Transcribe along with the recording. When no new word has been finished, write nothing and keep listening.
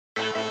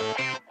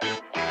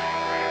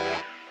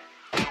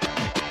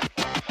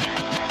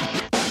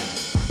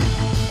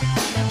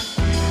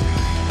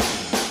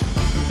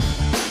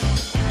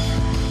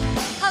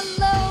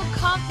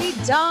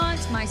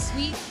confidants, my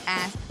sweet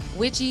ass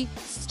witchy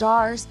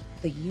stars,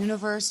 the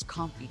universe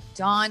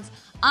confidants.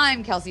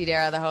 I'm Kelsey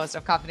Dara, the host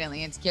of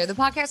Confidently Insecure, the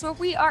podcast where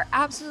we are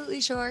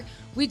absolutely sure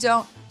we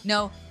don't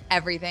know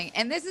everything.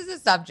 And this is a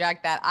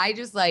subject that I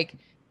just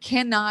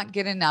cannot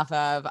get enough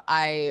of.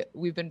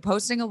 We've been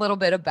posting a little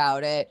bit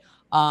about it.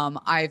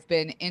 I've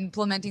been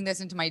implementing this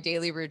into my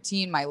daily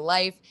routine, my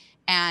life,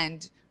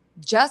 and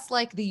just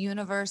like the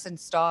universe and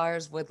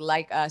stars would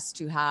like us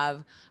to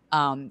have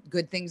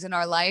good things in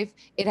our life,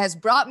 it has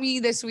brought me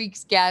this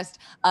week's guest,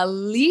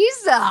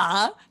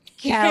 ALIZA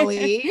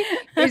Kelly,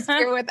 is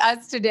here with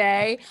us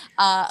today.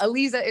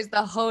 ALIZA is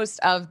the host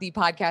of the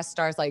podcast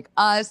Stars Like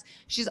Us.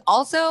 She's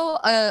also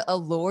a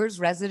Lore's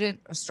resident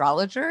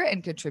astrologer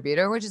and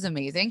contributor, which is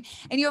amazing.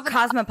 And you have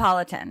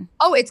Cosmopolitan.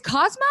 Oh, it's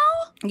Cosmo?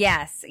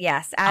 Yes.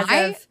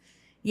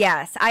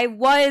 Yes, I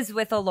was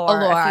with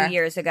Allure a few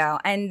years ago,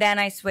 and then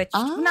I switched.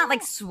 Not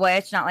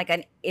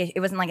it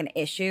wasn't like an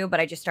issue, but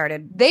I just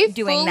started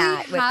doing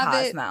that with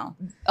Cosmo.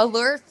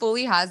 Allure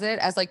fully has it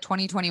as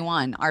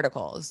 2021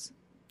 articles.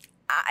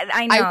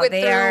 I know I went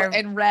through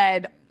and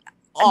read.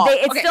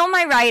 It's still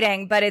my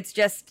writing, but it's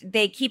just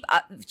they keep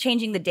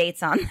changing the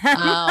dates on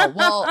them.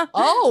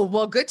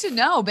 Well, good to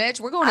know, bitch.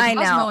 We're going to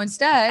Cosmo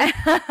instead.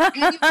 And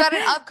you've got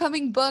an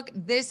upcoming book.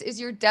 This is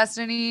your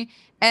destiny.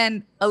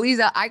 And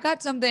ALIZA, I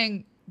got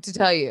something to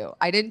tell you.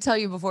 I didn't tell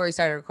you before we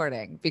started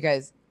recording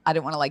because I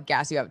didn't want to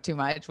gas you up too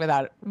much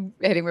without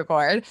hitting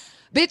record.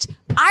 Bitch,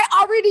 I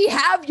already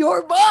have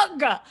your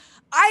book.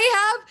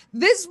 I have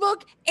this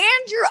book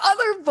and your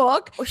other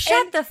book. Well,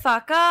 shut the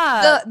fuck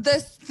up. The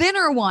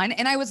thinner one.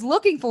 And I was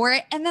looking for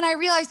it. And then I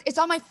realized it's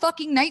on my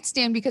fucking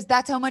nightstand because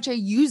that's how much I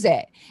use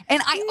it. And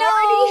I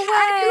already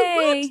had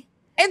your books.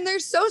 And they're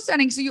so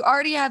stunning. So you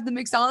already have the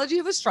mixology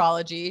of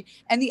astrology.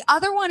 And the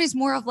other one is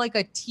more of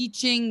a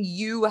teaching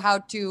you how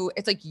to,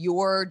 it's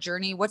your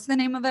journey. What's the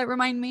name of it?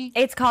 Remind me.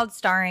 It's called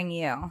Starring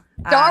You.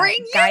 Starring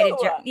You? Guided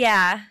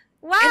yeah.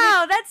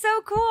 Wow, that's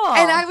so cool.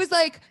 And I was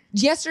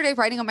yesterday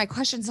writing up my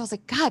questions, I was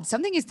like, God,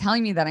 something is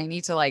telling me that I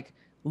need to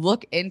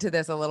look into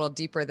this a little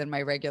deeper than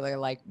my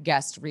regular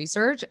guest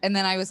research. And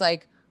then I was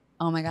like,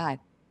 oh my God,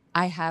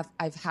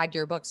 I've had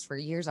your books for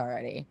years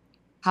already.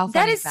 How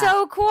funny that is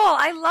so cool.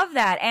 I love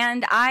that.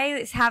 And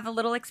I have a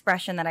little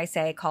expression that I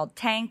say called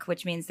tank,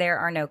 which means there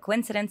are no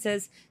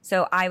coincidences.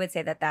 So I would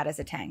say that is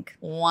a tank.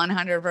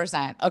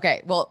 100%.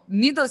 Okay. Well,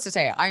 needless to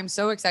say, I'm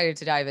so excited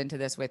to dive into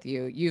this with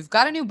you. You've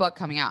got a new book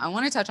coming out. I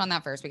want to touch on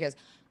that first because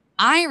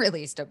I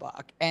released a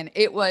book and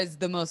it was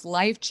the most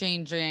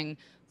life-changing,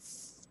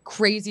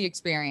 crazy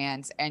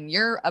experience. And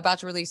you're about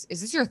to release, is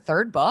this your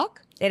third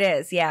book? It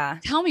is. Yeah.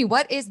 Tell me,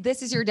 what is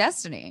This Is Your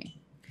Destiny?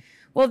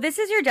 Well, This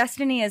Is Your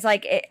Destiny is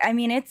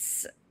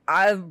it's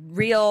a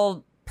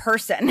real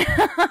person.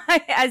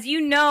 As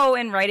you know,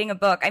 in writing a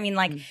book,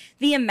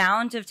 the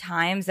amount of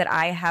times that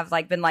I have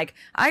been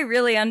I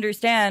really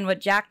understand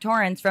what Jack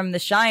Torrance from The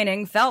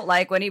Shining felt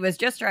like when he was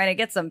just trying to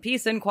get some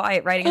peace and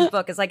quiet writing his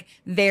book is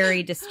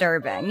very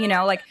disturbing.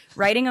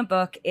 Writing a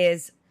book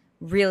is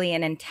really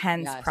an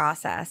intense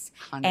process.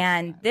 100%.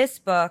 And this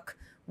book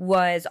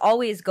was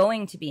always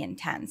going to be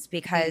intense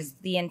because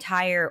the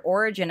entire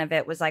origin of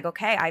it was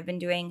okay, I've been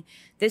doing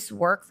this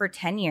work for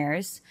 10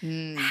 years.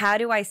 How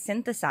do I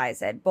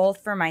synthesize it,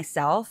 both for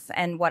myself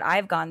and what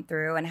I've gone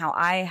through and how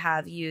I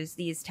have used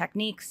these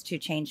techniques to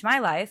change my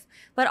life,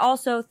 but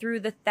also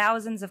through the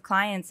thousands of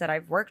clients that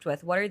I've worked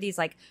with? What are these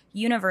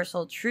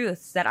universal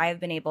truths that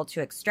I've been able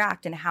to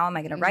extract, and how am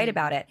I going to write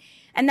about it?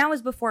 And that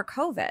was before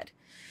COVID.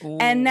 Ooh.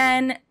 And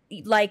then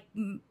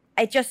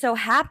it just so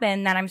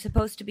happened that I'm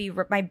supposed to be,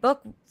 my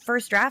book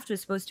first draft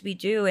was supposed to be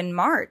due in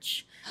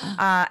March,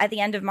 at the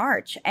end of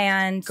March.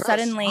 And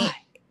suddenly,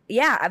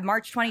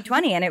 March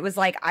 2020. And it was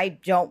I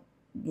don't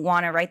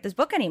want to write this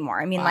book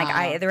anymore.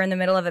 They're in the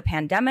middle of a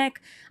pandemic.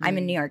 I'm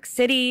in New York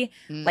City.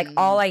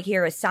 All I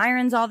hear is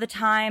sirens all the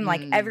time.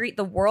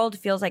 The world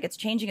feels like it's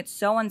changing. It's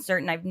so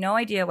uncertain. I have no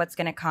idea what's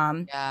going to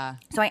come. Yeah.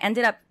 So I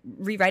ended up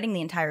rewriting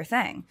the entire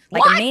thing a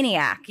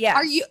maniac. Yeah.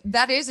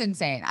 That is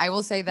insane. I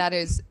will say that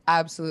is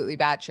absolutely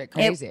batshit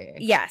crazy.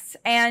 Yes.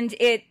 And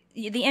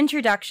the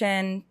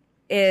introduction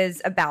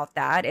is about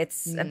that.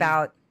 It's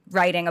about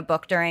writing a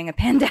book during a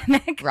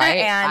pandemic, right?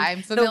 And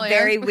I'm familiar. The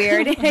very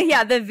weird,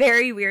 the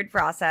very weird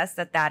process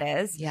that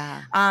is.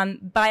 Yeah.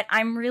 But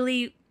I'm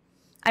really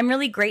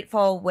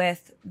grateful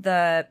with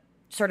the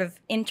sort of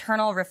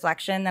internal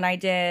reflection that I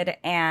did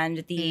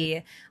and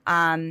the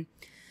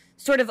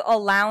sort of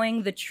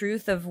allowing the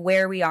truth of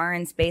where we are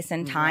in space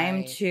and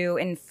time to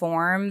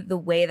inform the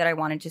way that I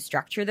wanted to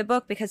structure the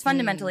book, because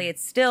fundamentally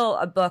it's still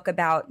a book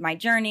about my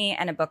journey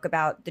and a book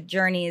about the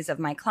journeys of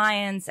my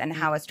clients and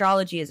how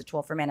astrology is a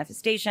tool for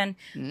manifestation.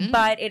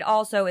 But it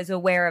also is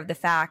aware of the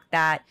fact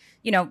that,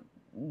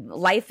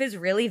 life is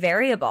really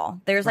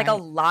variable. There's a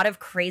lot of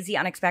crazy,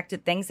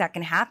 unexpected things that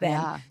can happen.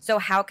 Yeah. So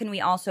how can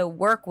we also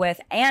work with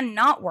and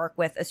not work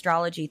with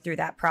astrology through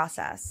that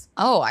process?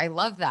 Oh, I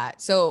love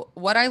that. So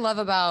what I love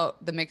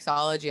about the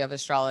mixology of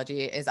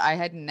astrology is I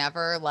had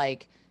never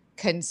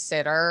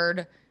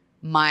considered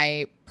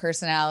my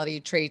personality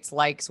traits,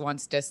 likes,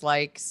 wants,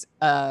 dislikes,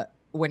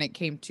 when it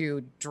came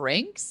to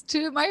drinks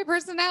to my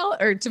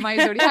personality or to my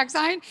zodiac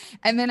sign.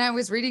 And then I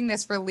was reading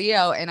this for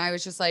Leo and I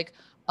was just like,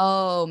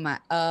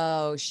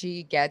 oh,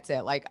 she gets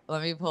it. Like,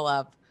 let me pull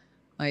up.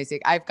 Let me see.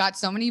 I've got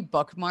so many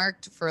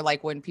bookmarked for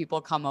like when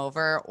people come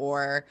over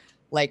or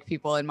like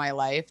people in my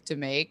life to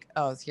make.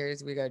 Oh,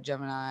 we go.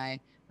 Gemini.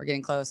 We're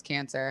getting close.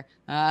 Cancer.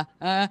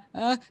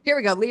 Here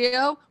we go.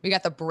 Leo. We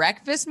got the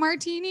breakfast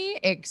martini.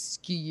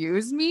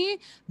 Excuse me.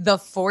 The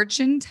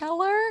fortune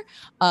teller.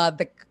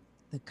 The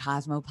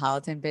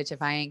cosmopolitan bitch.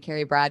 If I ain't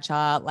Carrie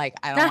Bradshaw, like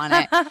I don't want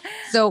it.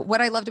 So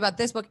what I loved about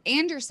this book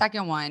and your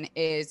second one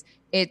is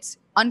it's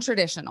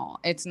untraditional.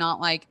 It's not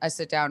like a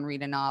sit down,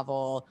 read a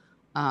novel,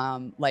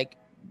 like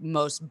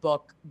most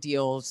book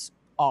deals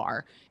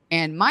are.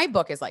 And my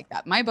book is like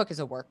that. My book is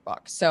a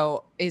workbook.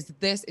 So is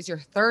your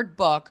third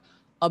book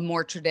a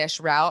more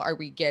traditional route? Are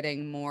we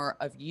getting more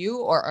of you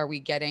or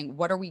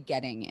what are we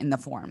getting in the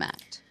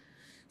format?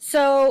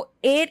 So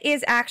it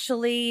is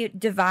actually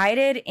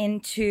divided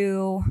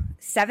into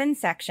 7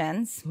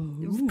 sections.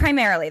 Ooh.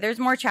 Primarily. There's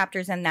more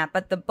chapters than that,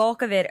 but the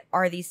bulk of it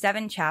are these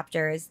 7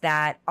 chapters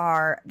that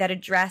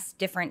address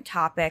different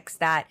topics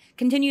that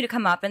continue to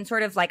come up and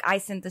sort of like I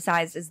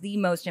synthesized as the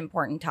most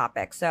important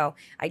topics. So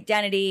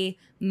identity,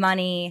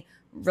 money,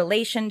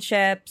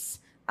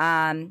 relationships,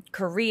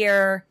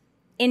 career,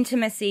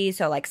 intimacy.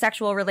 So like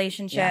sexual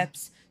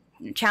relationships. Yeah.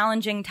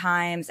 Challenging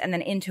times, and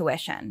then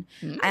intuition.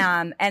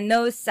 And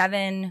those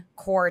 7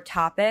 core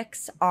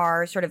topics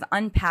are sort of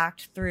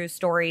unpacked through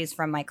stories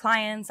from my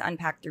clients,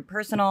 unpacked through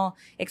personal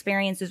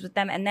experiences with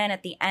them. And then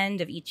at the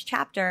end of each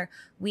chapter,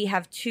 we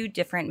have 2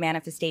 different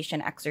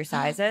manifestation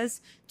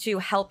exercises to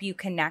help you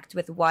connect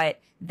with what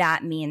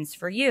that means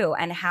for you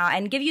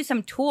and give you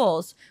some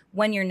tools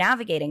when you're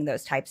navigating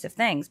those types of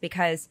things.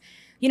 Because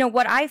you know,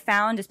 what I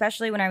found,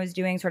 especially when I was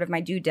doing sort of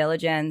my due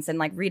diligence and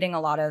like reading a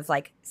lot of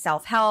like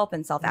self-help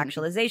and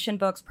self-actualization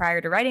books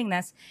prior to writing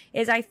this,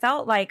 is I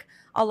felt like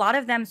a lot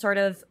of them sort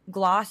of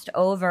glossed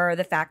over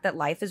the fact that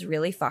life is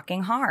really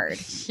fucking hard.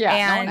 Yeah,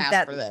 and no one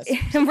asked for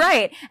this.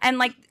 Right. And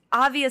like,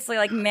 obviously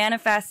like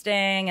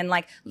manifesting and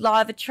like law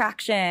of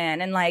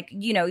attraction and like,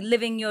 you know,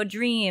 living your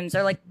dreams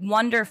are like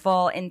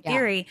wonderful in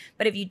theory,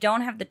 but if you don't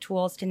have the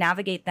tools to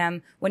navigate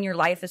them when your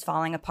life is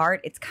falling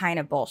apart, it's kind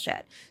of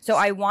bullshit. So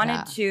I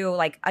wanted to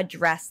like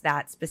address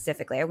that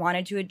specifically. I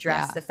wanted to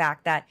address the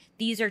fact that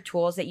these are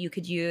tools that you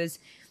could use,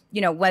 you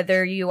know,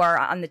 whether you are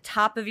on the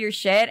top of your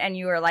shit and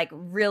you are like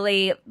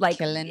really like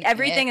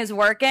everything is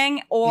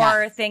working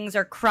or things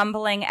are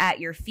crumbling at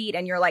your feet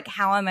and you're like,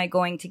 how am I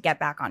going to get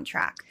back on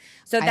track?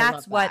 So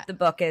that's what the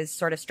book is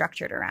sort of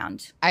structured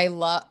around.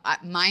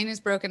 Mine is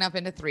broken up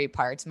into 3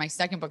 parts. My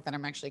second book that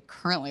I'm actually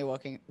currently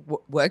working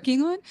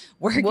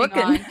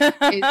on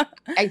is,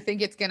 I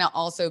think it's going to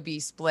also be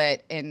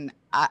split in,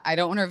 I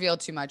don't want to reveal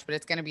too much, but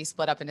it's going to be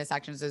split up into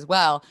sections as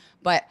well.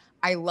 But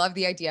I love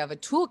the idea of a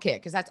toolkit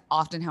because that's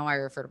often how I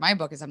refer to my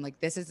book is I'm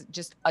like, this is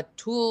just a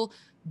tool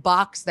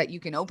box that you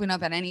can open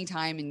up at any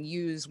time and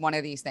use one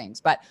of these things.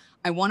 But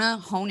I want to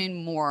hone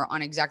in more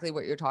on exactly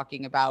what you're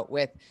talking about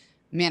with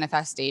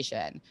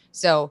manifestation.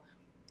 So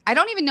I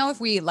don't even know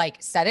if we like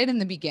said it in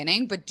the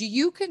beginning, but do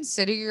you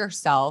consider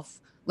yourself,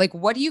 like,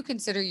 what do you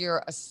consider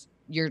your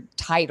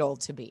title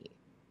to be?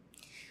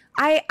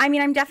 I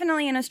mean, I'm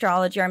definitely an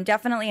astrologer. I'm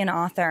definitely an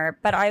author,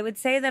 but I would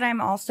say that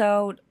I'm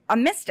also a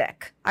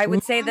mystic. I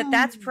would say that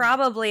that's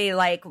probably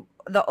like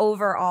the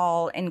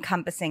overall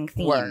encompassing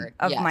theme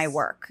of my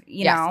work,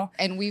 you know?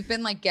 And we've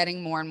been like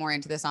getting more and more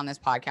into this on this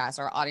podcast.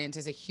 Our audience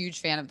is a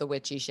huge fan of the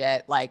witchy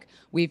shit. Like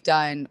we've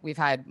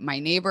had my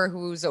neighbor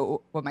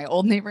my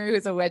old neighbor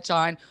who's a witch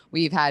on.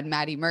 We've had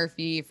Maddie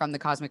Murphy from the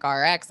Cosmic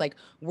RX. Like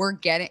we're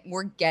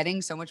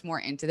getting so much more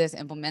into this,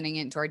 implementing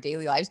it into our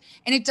daily lives.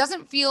 And it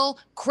doesn't feel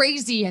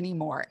crazy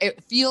anymore.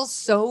 It feels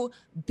so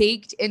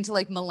baked into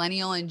like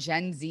millennial and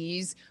Gen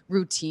Z's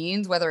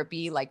routines, whether it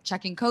be like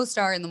checking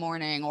CoStar in the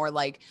morning or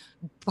like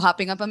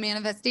popping up a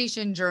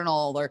manifestation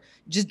journal or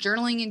just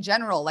journaling in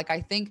general. Like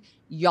I think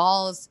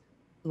y'all's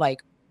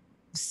like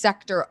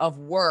sector of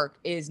work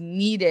is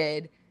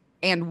needed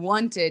and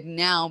wanted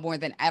now more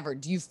than ever.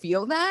 Do you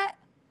feel that?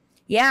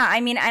 Yeah,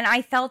 I mean, and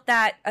I felt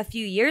that a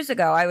few years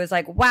ago. I was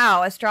like,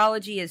 wow,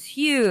 astrology is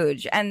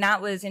huge. And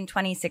that was in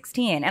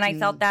 2016. And I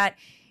felt that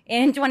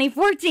in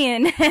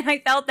 2014 and I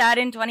felt that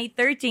in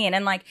 2013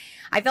 and like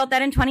I felt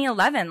that in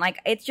 2011. Like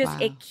it's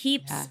just it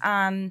keeps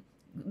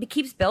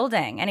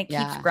building and it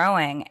keeps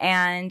growing,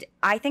 and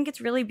I think it's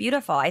really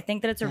beautiful. I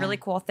think that it's a really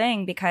cool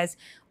thing because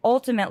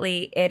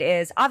ultimately it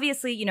is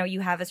obviously, you know, you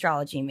have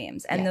astrology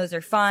memes and those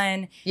are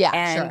fun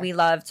and we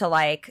love to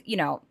like, you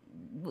know,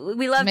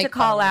 we love to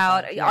call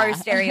out our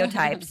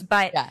stereotypes,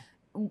 but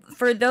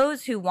for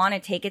those who want to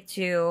take it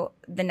to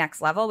the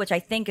next level, which I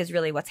think is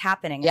really what's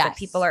happening, is that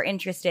people are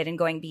interested in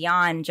going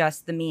beyond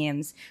just the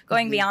memes,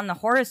 going beyond the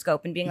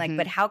horoscope and being like,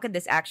 but how could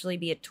this actually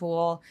be a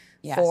tool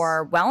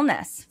for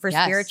wellness, for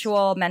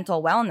spiritual,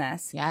 mental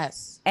wellness?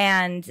 Yes.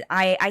 And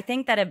I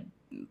think that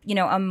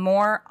a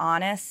more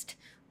honest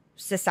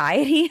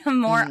society, a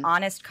more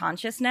honest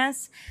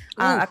consciousness,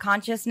 a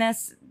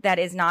consciousness that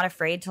is not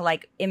afraid to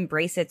like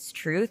embrace its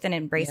truth and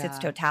embrace its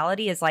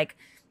totality is like,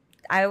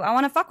 I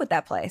want to fuck with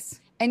that place.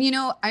 And, you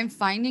know, I'm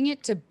finding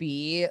it to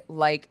be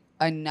like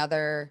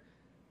another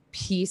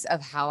piece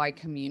of how I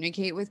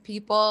communicate with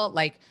people.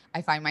 Like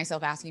I find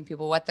myself asking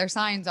people what their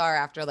signs are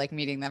after like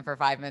meeting them for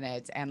 5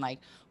 minutes. And like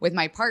with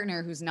my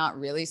partner, who's not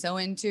really so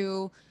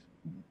into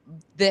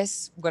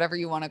this, whatever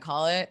you want to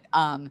call it,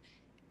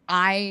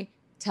 I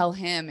tell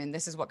him, and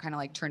this is what kind of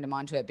like turned him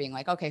onto it, being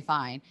like, okay,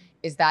 fine,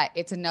 is that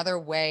it's another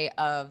way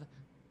of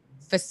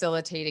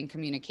facilitating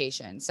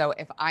communication. So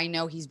if I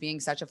know he's being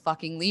such a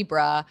fucking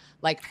Libra,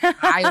 like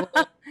I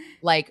will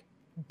like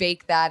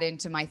bake that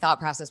into my thought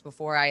process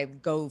before I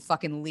go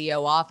fucking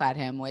Leo off at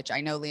him, which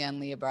I know Leo and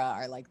Libra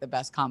are like the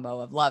best combo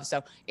of love.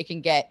 So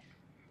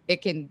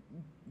it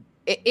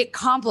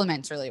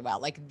complements really well.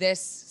 Like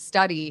this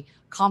study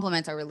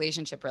complements our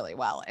relationship really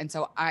well. And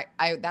so I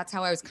that's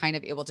how I was kind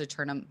of able to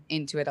turn him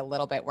into it a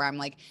little bit, where I'm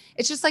like,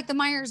 it's just like the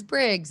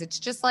Myers-Briggs. It's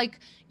just like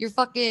your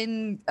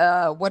fucking,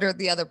 what are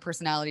the other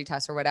personality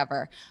tests or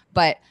whatever.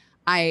 But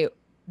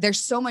there's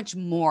so much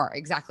more,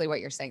 exactly what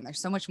you're saying. There's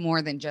so much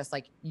more than just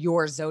like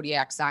your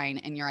zodiac sign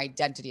and your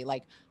identity.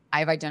 Like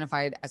I've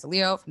identified as a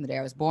Leo from the day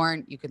I was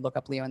born. You could look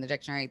up Leo in the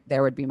dictionary.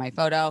 There would be my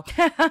photo.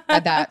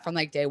 Had that from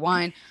like day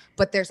one.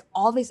 But there's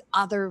all this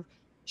other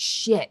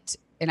shit.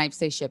 And I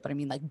say shit, but I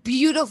mean like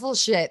beautiful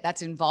shit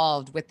that's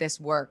involved with this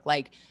work,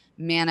 like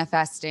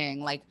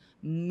manifesting, like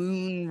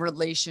moon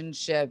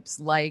relationships,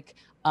 like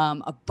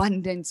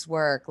abundance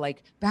work,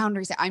 like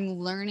boundaries. I'm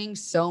learning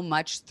so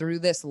much through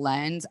this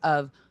lens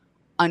of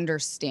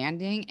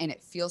understanding, and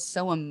it feels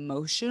so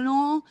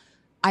emotional.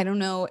 I don't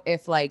know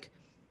if like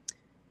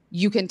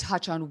you can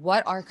touch on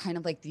what are kind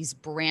of like these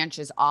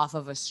branches off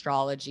of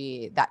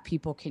astrology that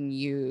people can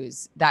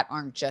use that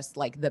aren't just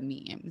like the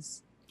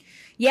memes.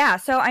 Yeah.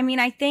 So, I mean,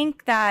 I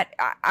think that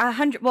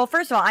well,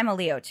 first of all, I'm a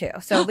Leo too.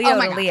 So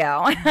Leo to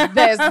Leo.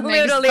 This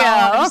Leo to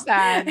Leo.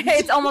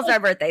 It's almost our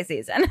birthday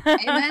season.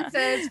 Amen,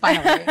 sis.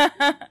 Finally.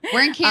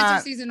 We're in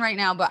Cancer season right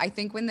now, but I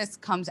think when this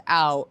comes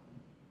out,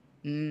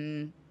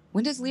 when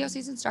does Leo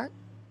season start?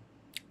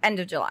 End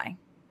of July.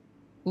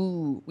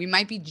 Ooh, we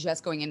might be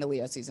just going into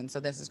Leo season, so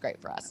this is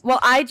great for us. Well,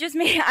 I just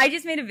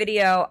made a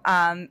video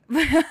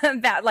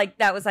that like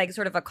that was like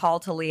sort of a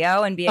call to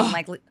Leo and being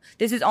like,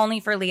 this is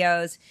only for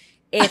Leos.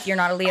 If you're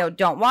not a Leo,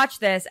 don't watch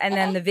this. And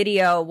then the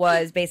video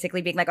was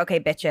basically being like, okay,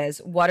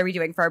 bitches, what are we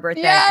doing for our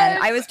birthday? Yes!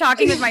 And I was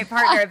talking with my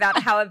partner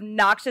about how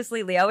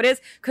obnoxiously Leo it is,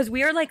 because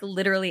we are like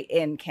literally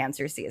in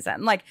Cancer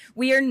season. Like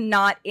we are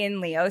not in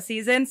Leo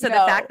season. So the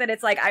fact that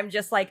it's like, I'm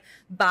just like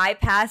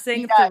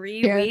bypassing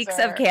 3 weeks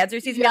of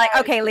Cancer season, be like,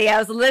 okay,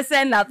 Leos,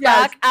 listen the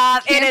fuck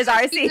up. Cancer it is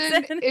our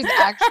season. Is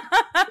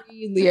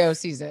actually Leo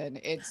season.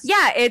 It's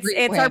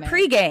our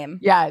pregame.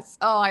 Yes.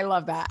 Oh, I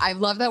love that. I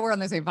love that we're on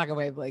the same fucking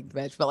wavelength,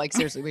 bitch. But like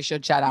seriously, we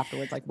should chat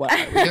afterwards, like what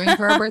are we doing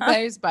for our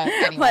birthdays? But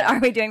anyway. What are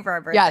we doing for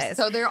our birthdays? Yes,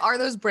 so there are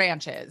those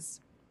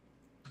branches.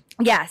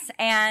 Yes,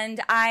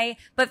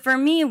 but for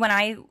me,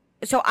 I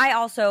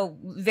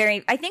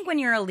think when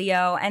you're a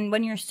Leo and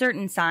when you're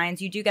certain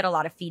signs, you do get a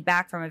lot of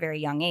feedback from a very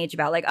young age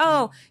about like,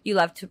 oh, you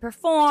love to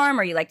perform,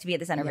 or you like to be at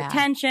the center of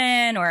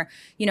attention, or,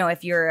 you know,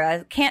 if you're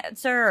a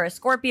Cancer or a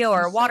Scorpio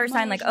or a water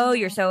sign, like, oh,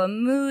 you're so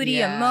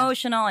moody,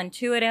 emotional,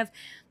 intuitive.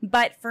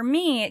 But for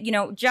me, you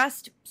know,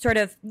 just sort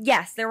of,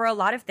 yes, there were a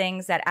lot of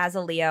things that as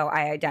a Leo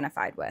I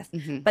identified with.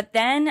 But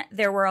then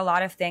there were a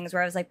lot of things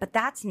where I was like, but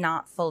that's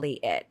not fully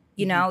it.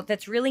 You know,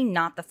 that's really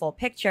not the full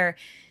picture.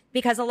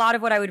 Because a lot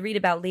of what I would read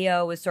about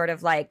Leo was sort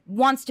of like,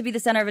 wants to be the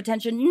center of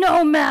attention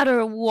no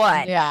matter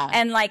what. Yeah.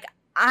 And like,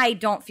 I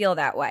don't feel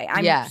that way.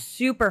 I'm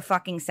super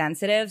fucking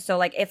sensitive. So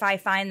like, if I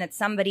find that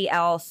somebody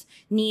else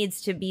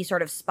needs to be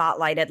sort of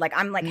spotlighted, like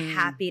I'm like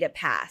happy to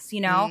pass,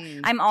 you know?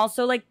 I'm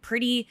also like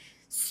pretty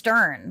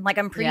stern. Like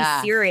I'm pretty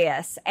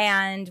serious.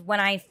 And when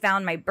I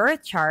found my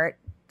birth chart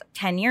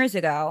 10 years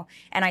ago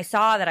and I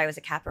saw that I was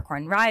a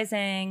Capricorn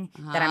rising,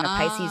 that I'm a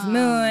Pisces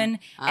moon,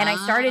 and I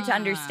started to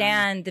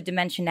understand the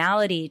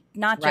dimensionality,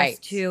 not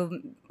just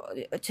to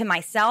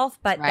myself,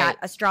 but that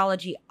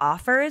astrology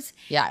offers.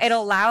 It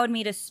allowed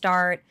me to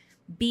start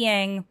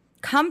being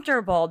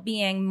comfortable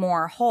being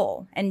more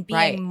whole and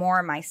being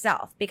more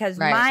myself, because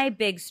my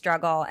big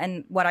struggle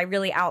and what I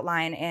really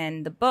outline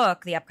in the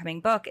book, the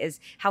upcoming book, is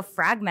how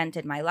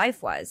fragmented my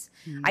life was.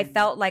 I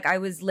felt like I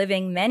was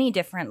living many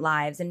different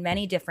lives and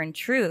many different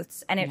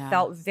truths, and it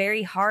felt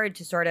very hard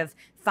to sort of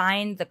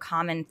find the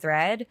common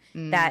thread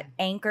that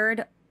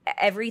anchored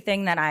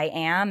everything that I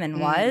am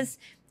and was.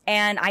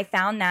 And I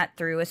found that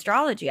through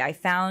astrology. I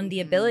found the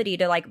ability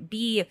to like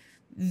be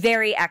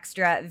very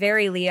extra,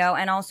 very Leo,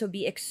 and also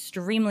be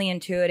extremely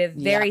intuitive,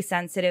 very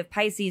sensitive,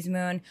 Pisces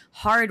moon,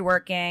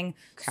 hardworking,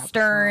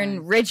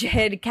 stern,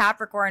 rigid,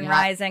 Capricorn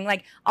rising.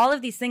 Like all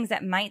of these things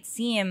that might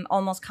seem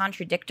almost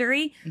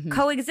contradictory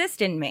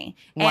coexist in me.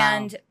 Wow.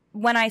 And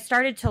when I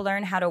started to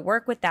learn how to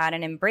work with that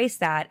and embrace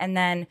that, and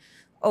then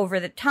over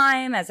the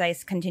time, as I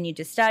continued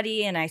to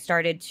study and I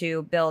started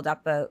to build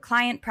up a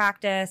client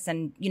practice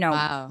and,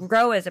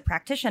 grow as a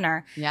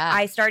practitioner,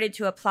 I started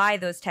to apply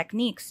those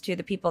techniques to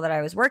the people that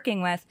I was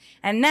working with.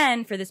 And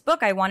then for this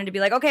book, I wanted to be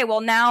like, okay,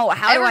 well now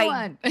how do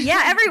I?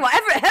 Yeah,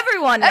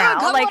 everyone now.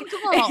 Come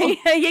on.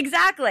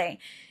 Exactly.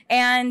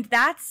 And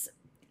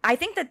I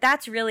think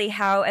that's really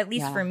how, at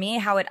least for me,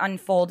 how it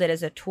unfolded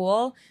as a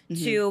tool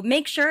to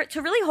make sure,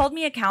 to really hold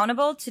me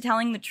accountable to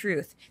telling the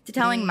truth, to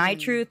telling my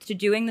truth, to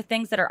doing the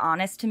things that are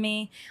honest to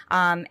me,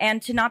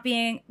 and to not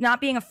being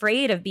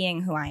afraid of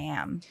being who I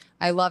am.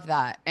 I love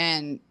that.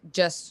 And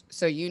just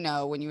so you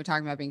know, when you were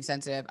talking about being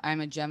sensitive,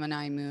 I'm a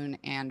Gemini moon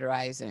and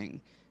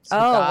rising. So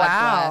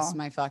God bless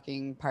my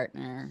fucking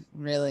partner.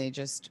 Really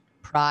just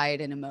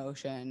pride and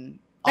emotion.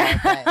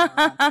 Okay.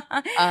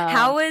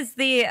 How was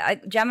the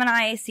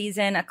Gemini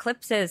season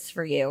eclipses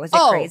for you? Was it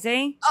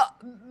crazy?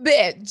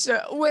 Bitch,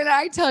 when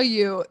I tell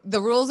you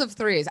the rules of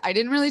threes, I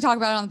didn't really talk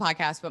about it on the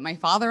podcast, but my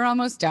father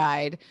almost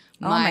died.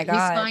 My God.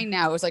 He's fine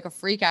now. It was like a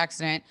freak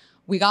accident.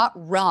 We got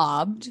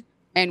robbed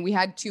and we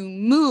had to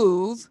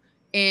move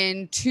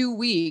in 2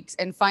 weeks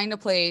and find a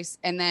place.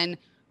 And then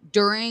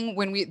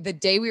the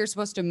day we were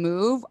supposed to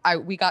move,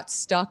 we got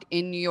stuck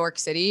in New York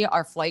City.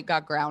 Our flight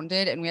got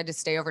grounded and we had to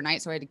stay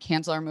overnight. So I had to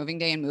cancel our moving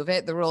day and move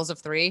it. The rules of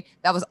three,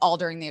 that was all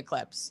during the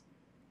eclipse.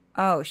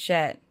 Oh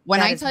shit. When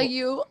I tell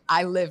you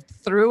I lived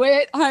through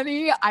it,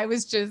 honey, I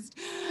was just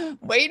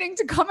waiting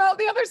to come out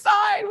the other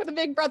side with a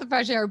big breath of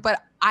fresh air.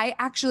 But I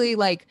actually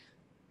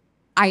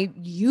I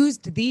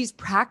used these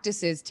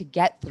practices to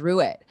get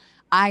through it.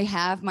 I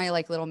have my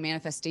little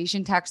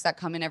manifestation texts that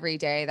come in every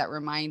day that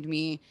remind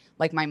me,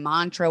 my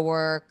mantra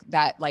work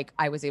that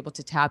I was able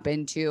to tap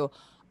into.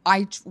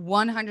 I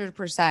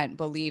 100%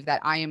 believe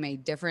that I am a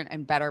different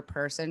and better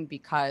person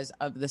because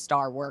of the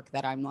star work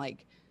that I'm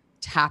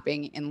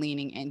tapping and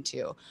leaning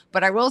into.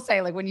 But I will say,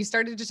 when you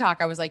started to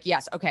talk, I was like,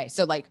 yes, okay.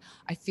 So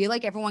I feel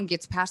like everyone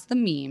gets past the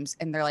memes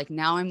and they're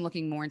now I'm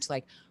looking more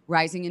into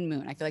rising and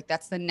moon. I feel like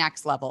that's the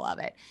next level of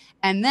it.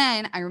 And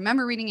then I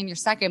remember reading in your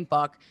second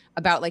book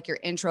about your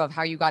intro of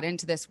how you got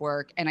into this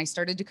work. And I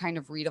started to kind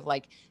of read of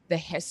the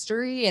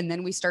history. And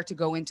then we start to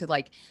go into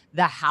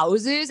the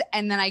houses.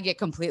 And then I get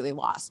completely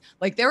lost.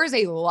 There is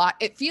a lot.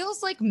 It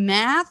feels like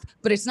math,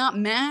 but it's not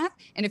math.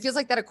 And it feels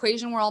like that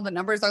equation where all the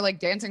numbers are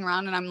dancing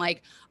around. And I'm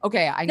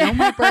okay, I know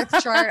my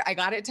birth chart. I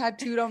got it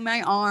tattooed on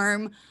my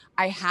arm.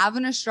 I have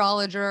an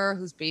astrologer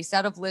who's based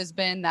out of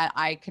Lisbon that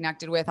I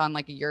connected with on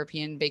a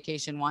European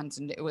vacation once.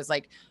 And it was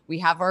we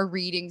have our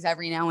readings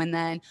every now and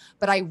then,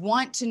 but I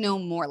want to know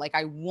more.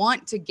 I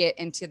want to get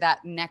into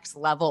that next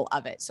level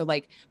of it. So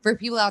for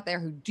people out there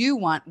who do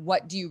want,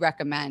 what do you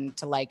recommend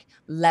to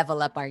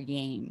level up our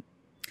game?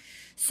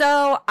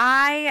 So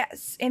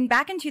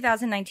back in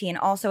 2019,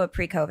 also a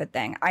pre-COVID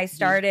thing, I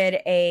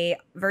started a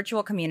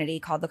virtual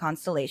community called the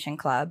Constellation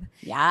Club.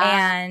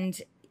 Yeah.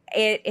 And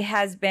it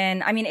has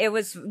been, it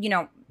was,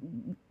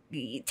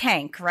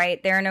 tank,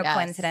 right? There are no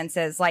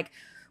coincidences.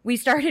 We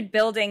started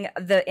building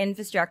the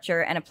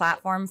infrastructure and a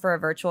platform for a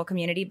virtual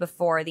community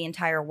before the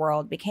entire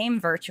world became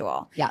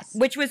virtual. Yes.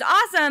 Which was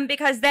awesome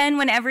because then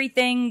when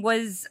everything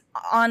was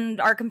on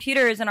our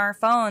computers and our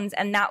phones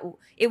and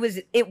it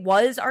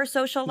was our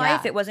social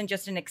life. It wasn't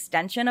just an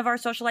extension of our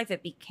social life.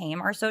 It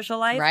became our social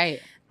life.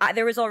 Right.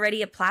 There was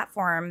already a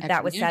platform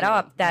that was set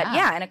up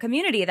and a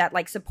community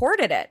that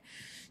supported it.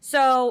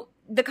 So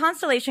the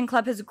Constellation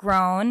Club has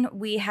grown.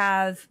 We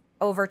have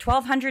over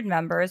 1,200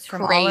 members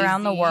from all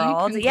around the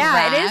world. Congrats.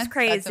 Yeah, it is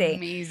crazy. That's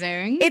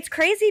amazing. It's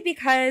crazy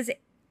because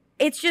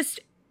it's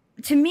just,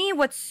 to me,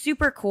 what's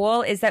super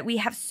cool is that we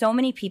have so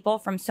many people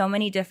from so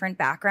many different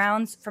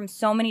backgrounds, from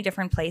so many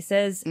different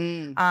places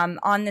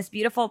on this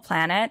beautiful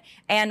planet.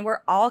 And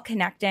we're all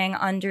connecting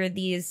under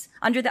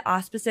the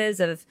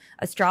auspices of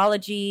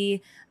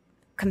astrology,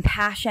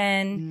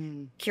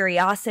 compassion,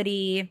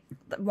 curiosity,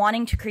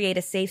 wanting to create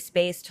a safe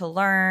space to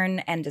learn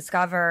and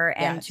discover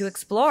and to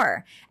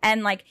explore.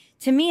 And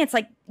to me, it's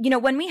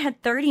when we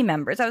had 30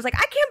 members, I was I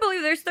can't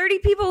believe there's 30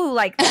 people who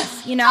like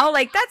this,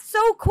 that's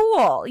so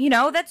cool.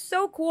 That's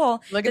so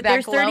cool. Look at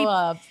that glow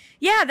up.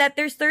 Yeah, that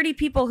there's 30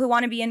 people who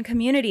want to be in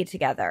community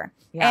together.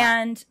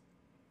 Yeah. And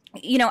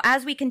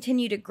as we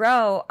continue to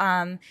grow,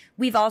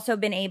 we've also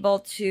been able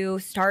to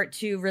start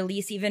to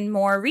release even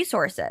more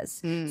resources.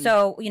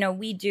 So,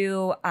 we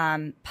do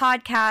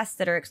podcasts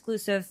that are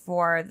exclusive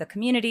for the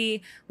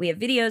community. We have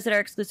videos that are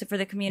exclusive for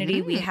the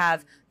community. We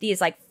have these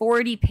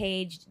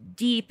 40-page,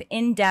 deep,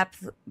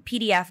 in-depth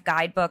PDF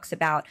guidebooks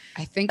about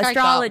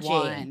astrology. I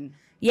got one.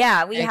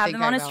 Yeah, we have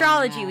them on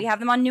astrology. We have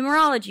them on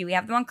numerology. We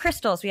have them on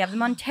crystals. We have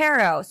them on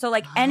tarot. So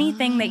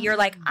anything that you're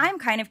I'm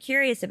kind of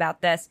curious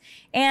about this.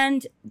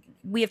 And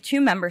we have 2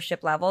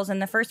 membership levels,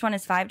 and the first one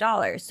is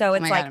 $5. So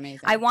it's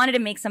amazing. I wanted to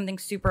make something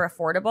super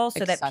affordable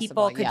so that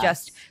people could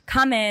just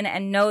come in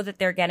and know that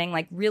they're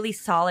getting really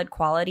solid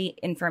quality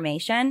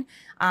information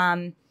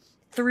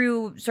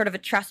through sort of a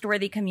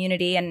trustworthy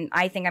community. And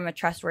I think I'm a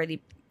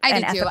trustworthy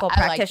an ethical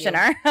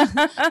practitioner.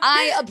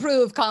 I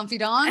approve,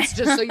 confidants.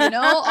 Just so you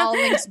know, all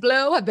links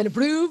below have been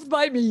approved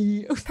by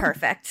me.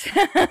 Perfect.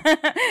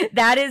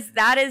 That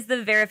is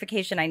the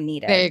verification I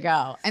needed. There you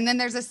go. And then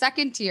there's a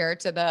second tier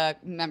to the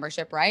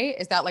membership, right?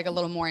 Is that like a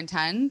little more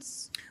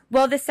intense?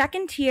 Well, the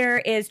second tier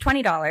is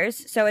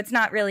 $20. So it's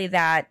not really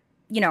that,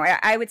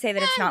 I would say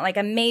that it's not like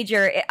a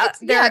major,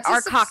 there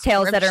are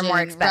cocktails that are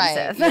more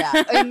expensive.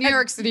 Right, yeah. In New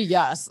York City,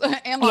 yes.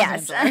 And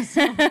Los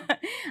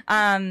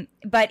Angeles.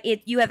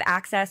 But you have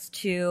access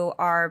to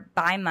our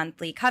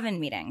bi-monthly coven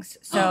meetings.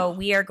 So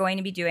we are going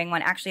to be doing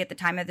one actually at the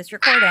time of this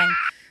recording.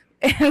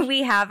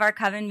 We have our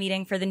coven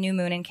meeting for the new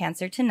moon in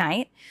Cancer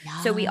tonight.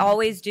 Yeah. So we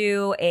always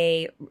do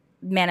a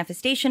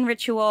manifestation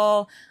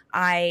ritual.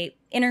 I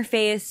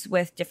interface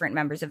with different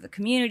members of the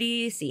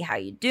community, see how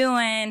you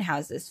doing,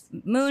 how's this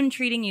moon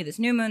treating you, this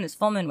new moon, this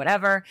full moon,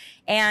 whatever.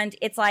 And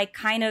it's like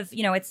kind of,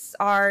 it's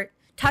our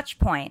touch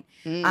point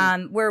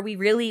where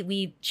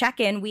we check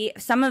in.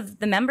 Some of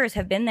the members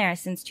have been there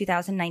since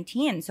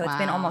 2019. So it's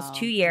been almost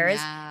 2 years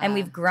and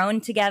we've grown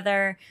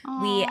together.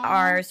 Aww. We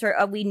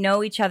are we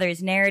know each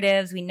other's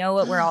narratives. We know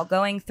what we're all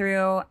going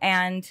through.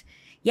 And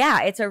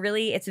yeah, it's a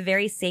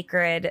very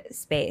sacred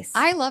space.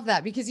 I love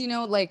that because,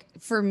 like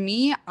for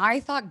me, I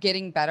thought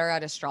getting better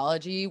at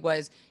astrology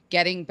was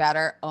getting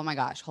better. Oh my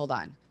gosh, hold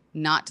on.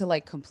 Not to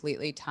like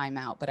completely time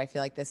out, but I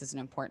feel like this is an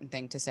important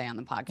thing to say on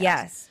the podcast.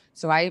 Yes.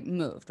 So I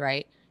moved,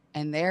 right?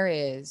 And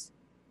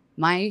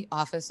my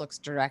office looks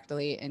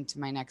directly into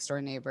my next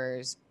door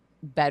neighbor's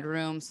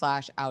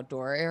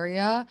bedroom/outdoor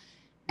area.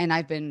 And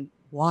I've been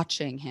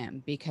watching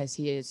him because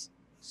he is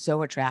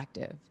so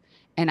attractive.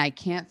 And I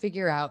can't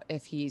figure out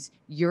if he's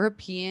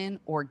European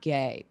or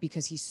gay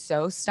because he's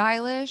so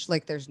stylish.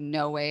 Like there's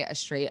no way a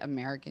straight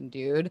American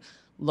dude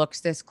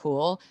looks this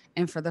cool.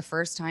 And for the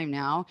first time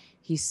now,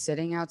 he's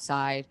sitting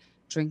outside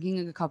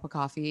drinking a cup of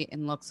coffee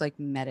and looks like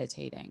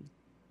meditating.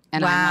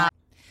 And wow.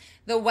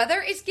 The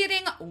weather is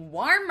getting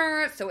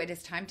warmer, so it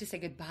is time to say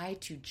goodbye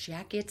to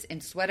jackets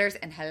and sweaters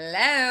and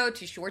hello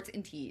to shorts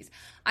and tees.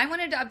 I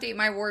wanted to update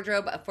my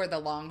wardrobe for the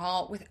long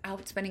haul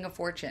without spending a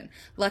fortune.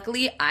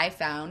 Luckily, I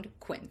found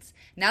Quince.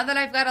 Now that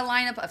I've got a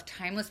lineup of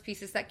timeless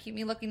pieces that keep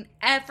me looking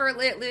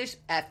effortlessly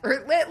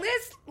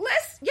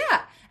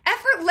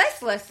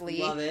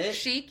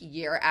chic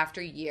year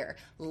after year.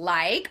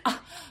 Like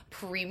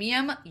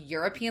premium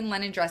European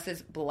linen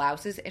dresses,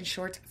 blouses, and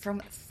shorts from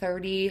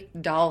 30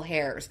 doll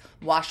hairs,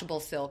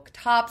 washable silk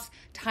tops,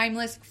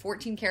 timeless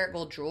 14 karat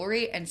gold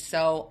jewelry, and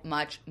so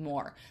much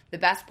more. The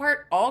best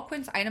part, all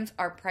Quince items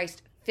are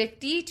priced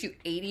 50 to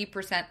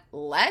 80%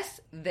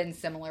 less than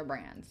similar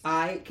brands.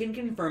 I can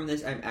confirm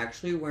this. I'm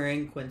actually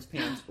wearing Quince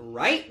pants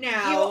right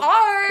now. You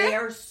are? They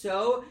are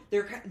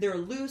they're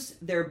loose,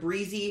 they're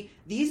breezy.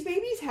 These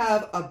babies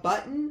have a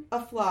button,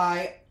 a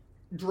fly,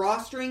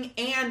 drawstring,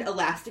 and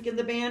elastic in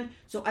the band.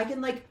 So I can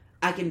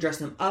dress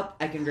them up,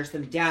 I can dress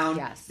them down.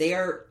 Yes.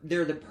 They're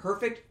the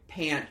perfect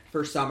pant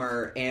for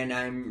summer, and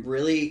I'm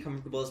really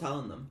comfortable as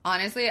hell in them.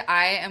 Honestly,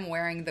 I am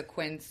wearing the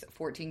Quince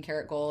 14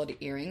 karat gold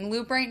earring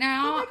loop right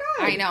now. Oh my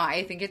God. I know.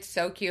 I think it's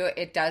so cute.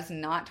 It does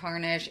not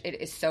tarnish.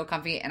 It is so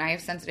comfy, and I have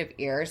sensitive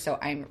ears, so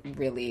I'm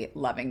really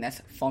loving this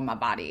for my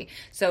body.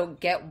 So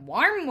get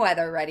warm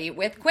weather ready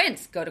with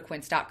Quince. Go to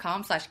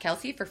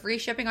quince.com/Kelsey for free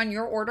shipping on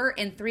your order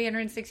and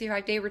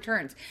 365-day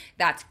returns.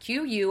 That's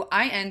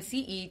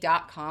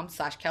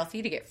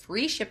QUINCE.com/Kelsey to get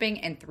free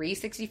shipping and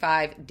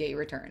 365-day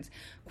returns.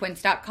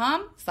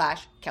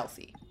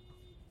 Quince.com/Kelsey.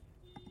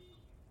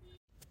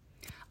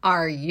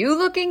 Are you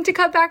looking to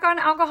cut back on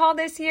alcohol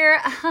this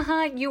year?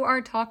 You are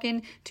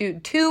talking to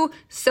two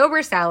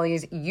sober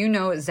Sallys. You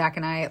know Zach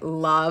and I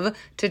love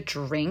to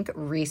drink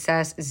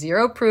Recess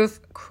Zero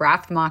Proof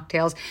craft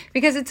mocktails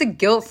because it's a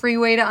guilt-free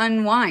way to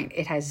unwind.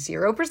 It has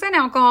 0%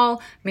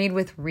 alcohol, made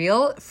with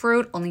real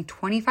fruit, only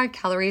 25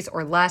 calories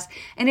or less,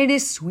 and it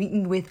is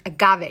sweetened with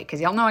agave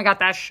because y'all know I got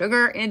that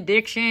sugar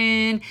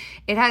addiction.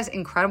 It has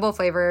incredible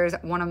flavors.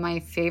 One of my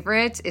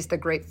favorites is the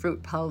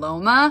grapefruit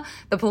Paloma.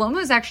 The Paloma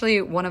is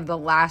actually one of the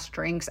last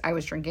drinks I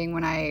was drinking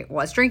when I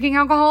was drinking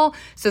alcohol.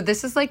 So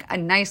this is like a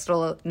nice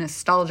little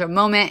nostalgia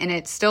moment, and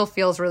it still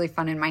feels really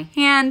fun in my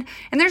hand.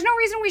 And there's no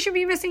reason we should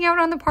be missing out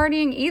on the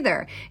partying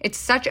either.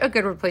 It's such a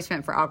good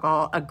replacement for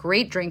alcohol, a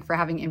great drink for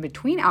having in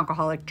between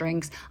alcoholic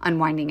drinks,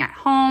 unwinding at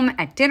home,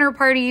 at dinner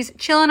parties,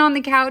 chilling on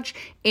the couch.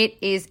 It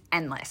is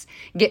endless.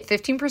 Get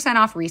 15%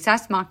 off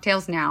Recess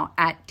mocktails now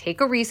at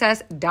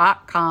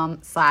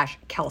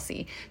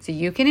takearecess.com/Kelsey so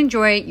you can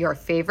enjoy your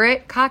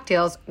favorite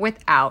cocktails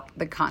without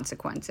the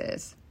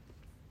consequences.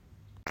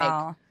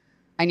 Oh.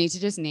 I need to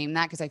just name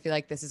that because I feel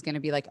like this is going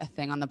to be like a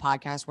thing on the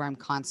podcast where I'm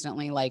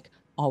constantly like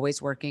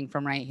always working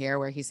from right here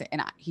where he's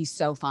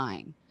so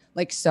fine.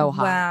 Like so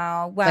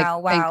hot.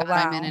 Wow. Thank God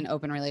I'm in an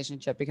open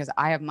relationship because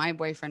I have my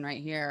boyfriend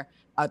right here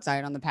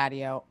outside on the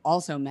patio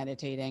also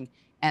meditating.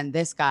 And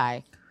this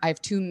guy, I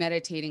have two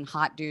meditating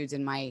hot dudes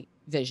in my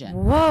vision.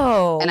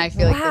 Whoa. And I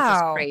feel like this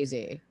is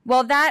crazy.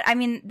 Well,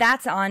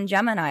 that's on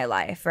Gemini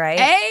life, right?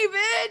 Hey,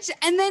 bitch. much.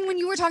 And then when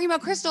you were talking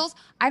about crystals,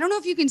 I don't know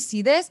if you can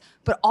see this,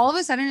 but all of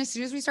a sudden, as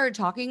soon as we started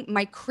talking,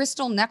 my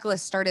crystal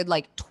necklace started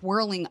like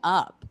twirling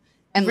up.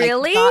 And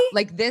Really?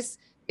 like this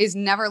is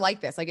never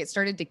like this. Like it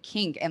started to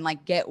kink and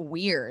like get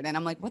weird. And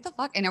I'm like, what the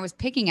fuck? And I was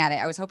picking at it.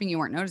 I was hoping you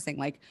weren't noticing.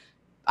 Like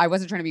I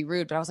wasn't trying to be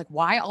rude, but I was like,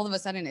 why all of a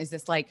sudden is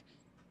this like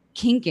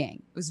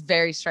kinking? It was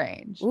very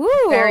strange. Ooh.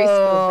 Very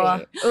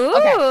spooky. Ooh.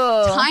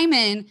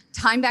 Okay.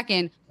 Time back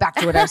in. Back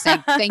to what I was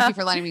saying. Thank you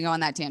for letting me go on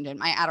that tangent.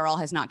 My Adderall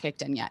has not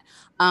kicked in yet.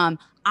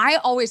 I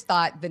always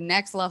thought the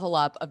next level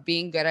up of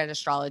being good at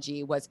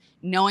astrology was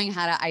knowing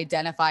how to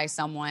identify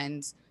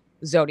someone's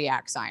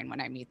zodiac sign when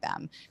I meet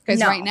them.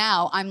 Because right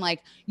now I'm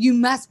like, you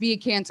must be a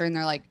Cancer. And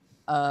they're like,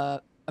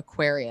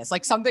 Aquarius.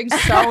 Like something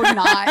so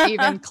not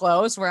even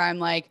close where I'm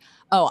like,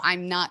 oh,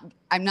 I'm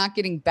not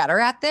getting better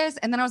at this.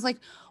 And then I was like,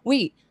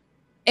 wait,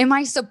 am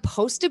I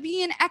supposed to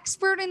be an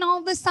expert in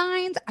all the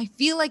signs? I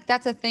feel like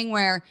that's a thing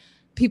where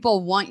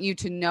people want you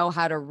to know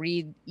how to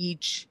read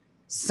each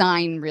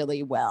sign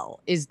really well.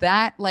 Is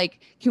that like,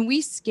 can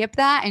we skip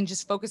that and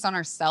just focus on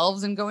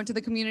ourselves and go into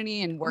the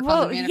community and work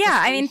on the manifestation? Yeah,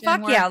 I mean,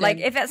 fuck yeah. Like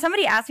if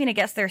somebody asked me to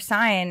guess their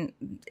sign,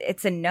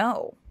 it's a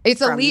no. It's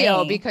a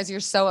Leo because you're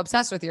so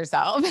obsessed with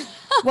yourself.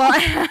 Well,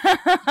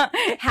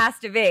 has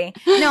to be.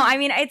 No, I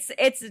mean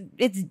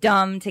it's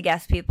dumb to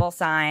guess people's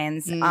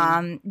signs.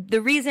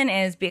 The reason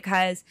is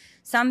because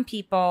some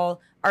people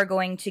are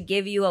going to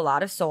give you a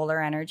lot of solar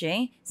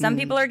energy. Some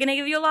people are going to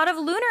give you a lot of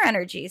lunar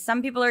energy.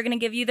 Some people are going to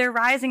give you their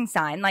rising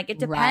sign. Like it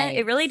depends. Right.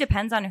 It really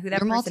depends on who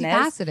that person is.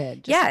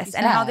 Multifaceted. Yes,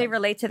 and how they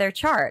relate to their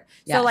chart.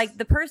 Yes. So like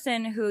the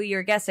person who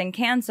you're guessing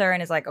Cancer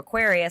and is like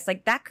Aquarius,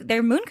 like that,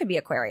 their moon could be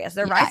Aquarius.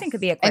 Their rising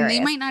could be Aquarius. And they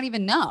might not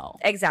even know.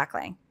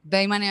 Exactly.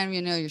 They might not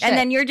even know your shit. And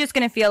then you're just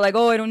going to feel like,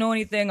 oh, I don't know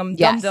anything. I'm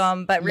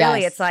dumb. But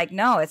really it's like,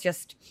 no, it's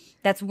just,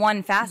 that's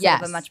one facet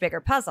of a much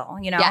bigger puzzle,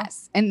 you know?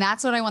 Yes. And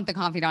that's what I want the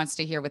confidants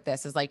to hear with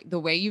this is like the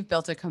way you've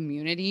built a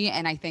community.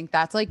 And I think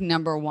that's like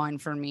number one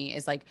for me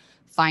is like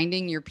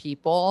finding your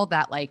people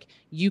that like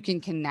you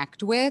can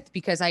connect with,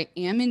 because I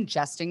am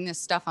ingesting this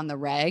stuff on the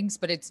regs,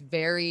 but it's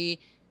very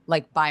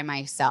like by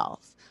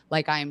myself.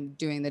 Like I'm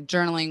doing the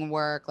journaling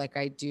work, like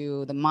I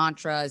do the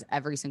mantras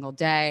every single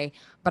day,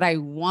 but I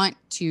want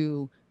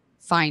to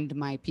find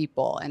my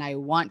people and I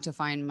want to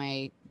find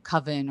my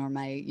coven or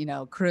my, you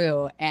know,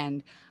 crew.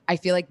 And I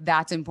feel like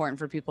that's important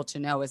for people to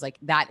know is like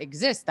that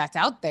exists, that's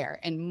out there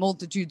in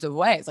multitudes of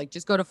ways. Like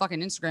just go to fucking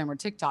Instagram or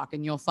TikTok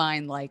and you'll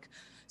find like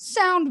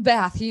sound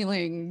bath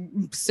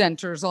healing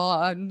centers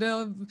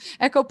on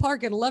Echo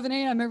Park at 11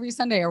 a.m. every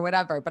Sunday or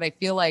whatever. But I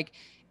feel like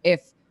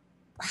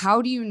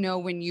how do you know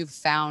when you've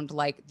found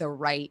like the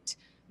right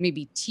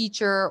maybe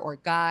teacher or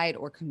guide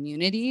or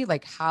community?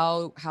 Like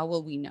how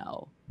will we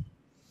know?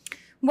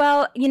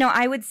 Well, you know,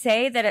 I would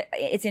say that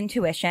it's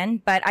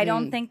intuition, but I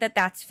don't think that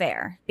that's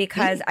fair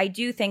because I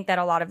do think that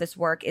a lot of this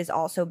work is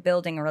also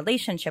building a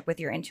relationship with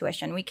your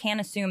intuition. We can't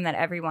assume that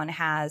everyone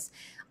has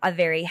a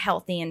very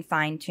healthy and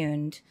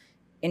fine-tuned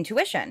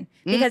intuition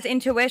because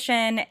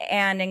intuition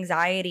and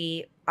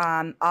anxiety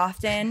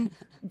often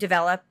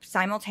develop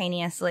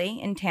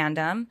simultaneously in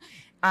tandem.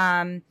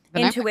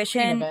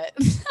 Intuition.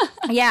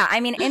 Yeah,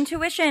 I mean,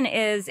 intuition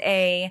is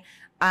a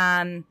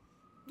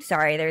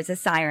sorry, there's a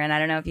siren. I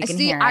don't know if you can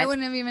hear it. I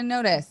wouldn't have even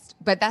noticed,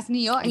 but that's New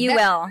York. You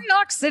will. New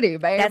York City,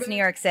 baby. That's New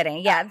York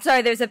City. Yeah.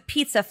 Sorry, there's a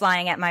pizza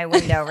flying at my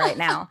window right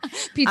now.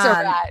 Pizza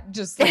rat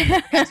just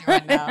against your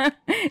window.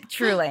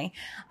 Truly.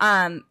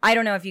 I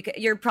don't know if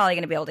you're probably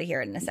going to be able to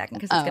hear it in a second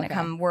because it's going to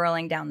come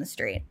whirling down the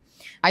street.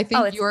 I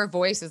think your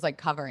voice is like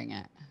covering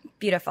it.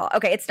 Beautiful.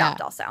 Okay, it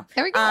stopped also.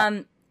 There we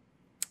go.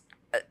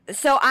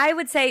 So I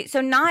would say,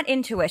 so not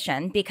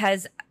intuition,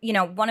 because, you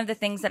know, one of the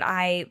things that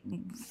I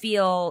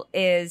feel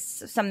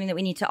is something that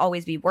we need to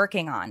always be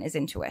working on is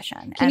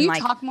intuition. Can you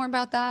talk more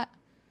about that?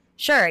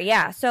 Sure.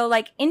 Yeah. So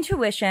like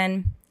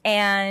intuition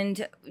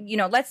and, you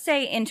know, let's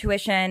say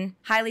intuition,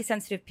 highly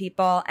sensitive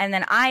people. And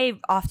then I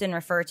often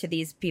refer to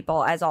these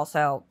people as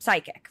also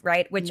psychic,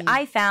 right? Which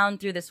I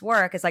found through this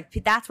work is like,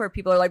 that's where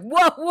people are like,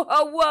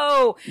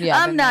 whoa. Yeah,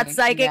 I'm not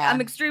psychic. Yeah.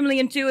 I'm extremely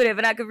intuitive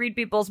and I could read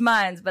people's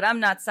minds, but I'm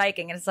not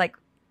psychic. And it's like,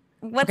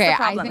 what's the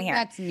problem here?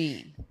 I think that's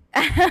me.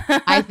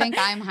 I think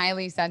I'm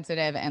highly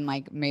sensitive and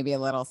like maybe a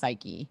little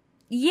psyche.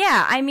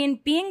 Yeah, I mean,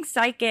 being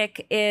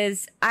psychic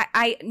is,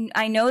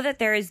 I know that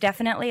there is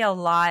definitely a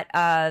lot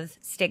of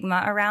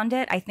stigma around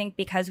it. I think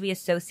because we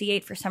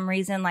associate for some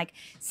reason like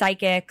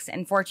psychics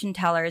and fortune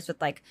tellers with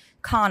like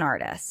con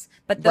artists,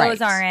 but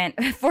those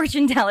aren't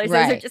fortune tellers.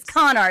 Those are just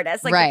con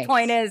artists. Like the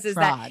point is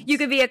frauds. That you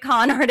could be a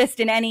con artist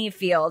in any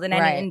field, in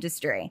any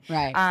industry.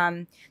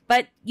 Right.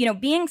 But you know,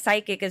 being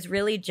psychic is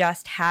really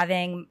just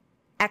having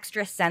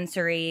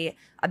extrasensory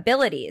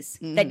abilities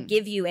that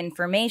give you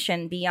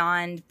information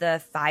beyond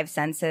the five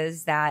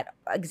senses that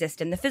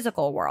exist in the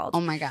physical world.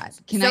 Oh my God.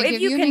 Can I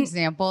give you an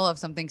example of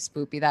something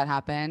spoopy that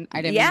happened?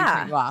 I didn't mean to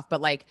cut you off,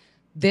 but like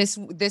this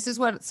is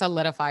what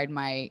solidified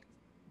my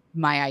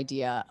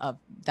idea of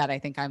that. I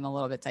think I'm a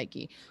little bit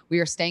psyche. We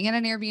were staying at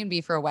an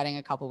Airbnb for a wedding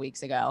a couple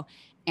weeks ago,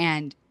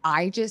 and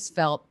I just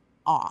felt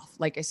off.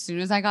 Like as soon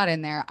as I got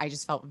in there, I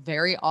just felt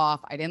very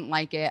off. I didn't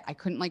like it. I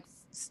couldn't like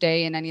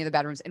stay in any of the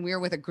bedrooms, and we were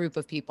with a group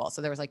of people,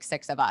 so there was like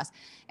 6 of us,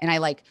 and I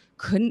like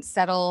couldn't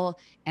settle,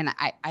 and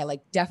I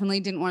like definitely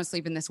didn't want to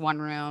sleep in this one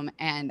room,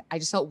 and I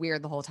just felt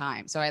weird the whole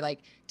time. So I like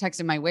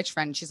texted my witch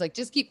friend, and she's like,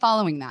 just keep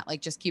following that, like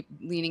just keep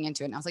leaning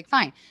into it. And I was like,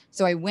 fine.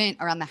 So I went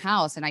around the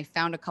house and I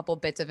found a couple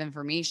bits of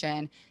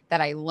information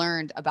that I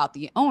learned about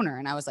the owner,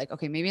 and I was like,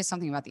 okay, maybe it's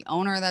something about the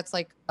owner that's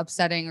like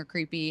upsetting or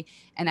creepy.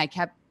 And I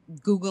kept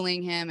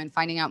Googling him and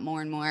finding out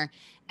more and more,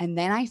 and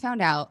then I found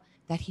out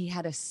that he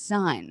had a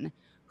son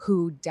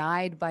who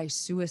died by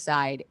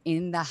suicide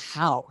in the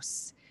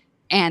house.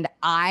 And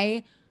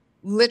I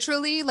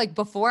literally, like,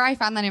 before I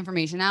found that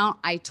information out,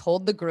 I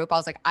told the group, I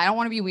was like, I don't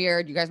want to be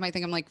weird. You guys might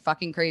think I'm like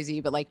fucking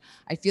crazy, but like,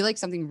 I feel like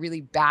something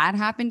really bad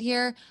happened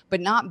here, but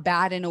not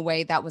bad in a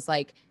way that was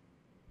like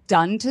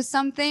done to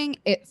something.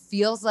 It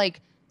feels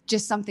like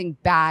just something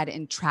bad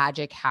and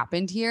tragic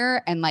happened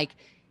here. And like,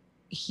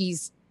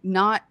 he's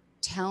not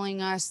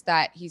telling us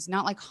that he's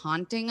not like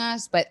haunting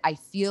us, but I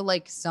feel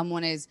like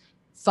someone is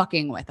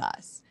fucking with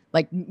us,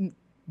 like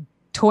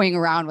toying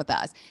around with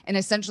us. And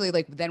essentially,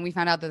 like, then we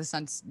found out that the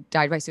son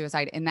died by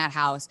suicide in that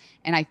house,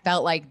 and I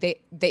felt like the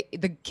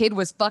kid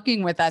was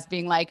fucking with us,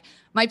 being like,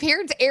 my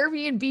parents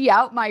Airbnb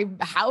out my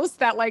house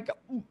that like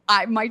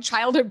my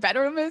childhood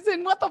bedroom is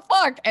in, what the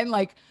fuck? And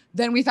like,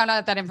 then we found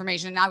out that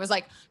information, and I was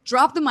like,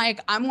 drop the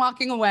mic, I'm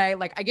walking away.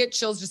 Like, I get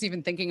chills just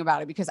even thinking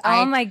about it, because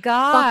oh my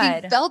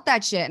God, fucking felt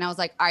that shit. And I was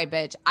like, all right,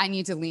 bitch, I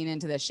need to lean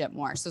into this shit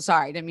more. So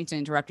sorry, I didn't mean to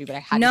interrupt you, but I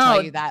had to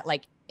tell you that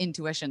like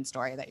intuition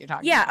story that you're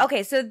talking about. Yeah,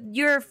 okay, so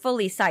you're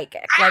fully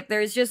psychic. Like,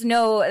 there's just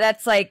no,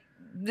 that's like,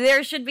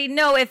 there should be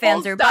no ifs,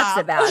 ands, or buts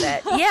about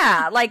it.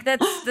 Yeah, like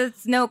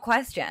that's no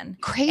question.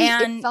 Crazy.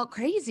 And it felt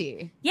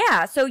crazy.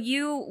 yeah, so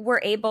you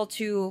were able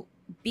to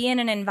be in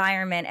an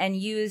environment and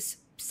use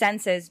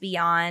senses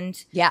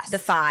beyond the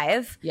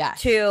 5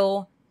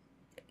 to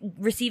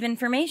receive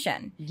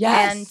information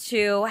and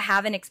to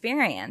have an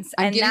experience.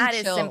 And that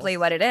is simply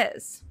what it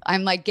is.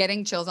 I'm like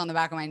getting chills on the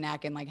back of my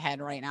neck and like head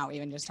right now,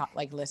 even just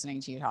like listening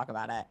to you talk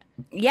about it.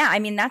 Yeah, I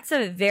mean, that's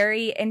a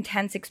very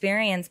intense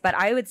experience. But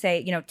I would say,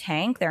 you know,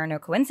 Tank, there are no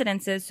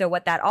coincidences. So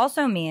what that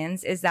also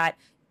means is that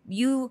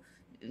you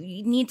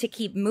need to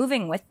keep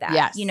moving with that.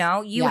 Yes. You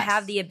know, you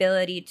have the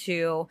ability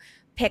to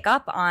pick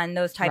up on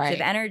those types of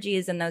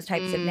energies and those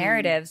types of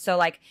narratives. So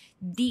like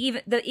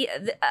the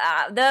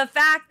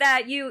fact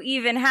that you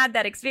even had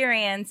that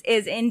experience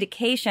is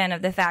indication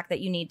of the fact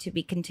that you need to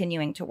be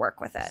continuing to work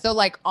with it. So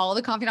like all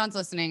the confidants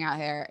listening out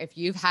here, if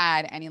you've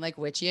had any like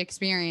witchy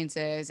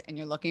experiences and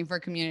you're looking for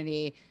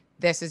community,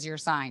 this is your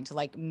sign to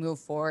like move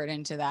forward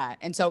into that.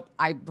 And so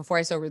before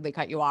I so rudely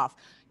cut you off,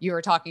 you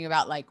were talking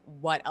about like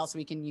what else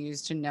we can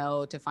use to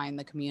know to find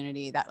the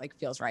community that like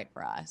feels right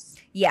for us.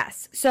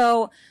 Yes.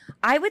 So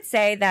I would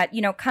say that,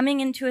 you know, coming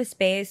into a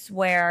space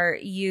where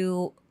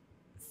you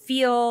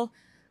feel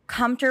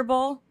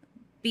comfortable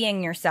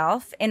being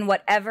yourself in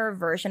whatever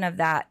version of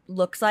that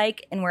looks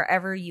like and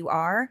wherever you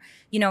are,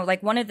 you know,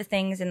 like one of the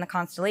things in the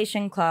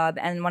Constellation Club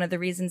and one of the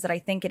reasons that I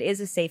think it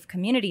is a safe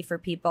community for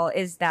people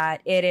is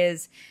that it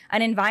is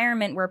an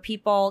environment where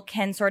people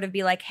can sort of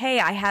be like,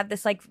 hey, I had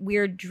this like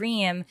weird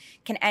dream.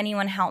 Can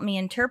anyone help me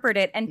interpret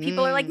it? And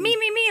people are like, me,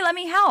 let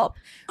me help.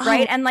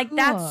 Right. And like,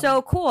 that's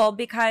so cool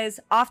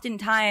because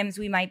oftentimes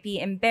we might be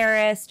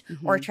embarrassed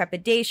or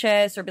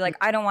trepidatious or be like,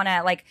 I don't want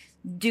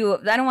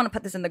to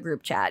put this in the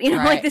group chat, you know,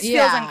 like this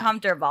feels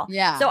uncomfortable.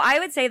 Yeah. So I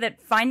would say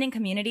that finding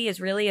community is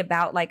really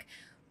about like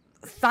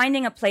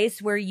finding a place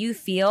where you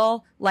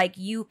feel like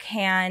you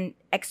can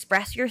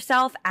express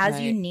yourself as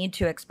you need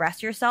to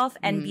express yourself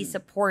and be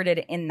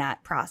supported in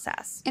that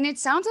process. And it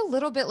sounds a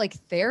little bit like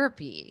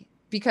therapy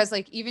because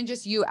like even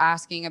just you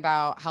asking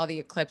about how the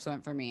eclipse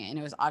went for me, and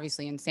it was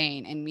obviously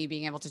insane, and me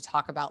being able to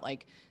talk about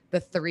like the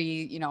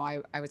 3, you know,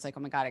 I was like, oh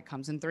my God, it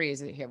comes in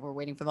 3s. Here, we're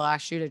waiting for the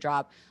last shoe to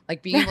drop.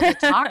 Like being able to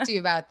talk to you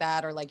about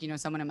that, or like, you know,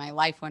 someone in my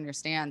life who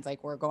understands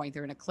like we're going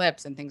through an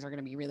eclipse and things are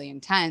going to be really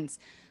intense.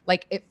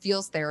 Like it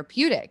feels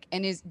therapeutic.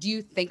 And do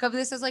you think of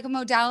this as like a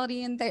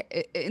modality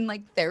in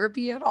like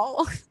therapy at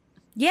all?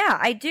 Yeah,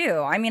 I do.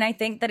 I mean, I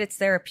think that it's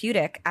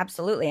therapeutic.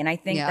 Absolutely. And I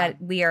think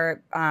that we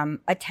are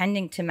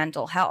attending to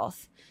mental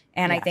health.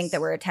 And I think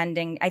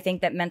that I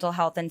think that mental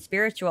health and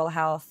spiritual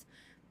health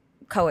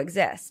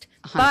coexist.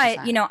 100%.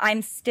 But, you know,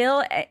 I'm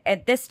still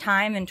at this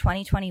time in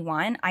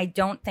 2021, I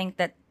don't think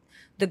that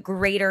the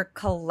greater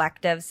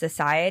collective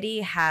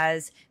society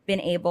has been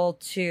able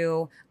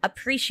to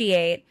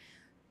appreciate,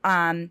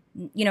 you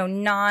know,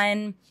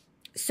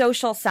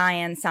 non-social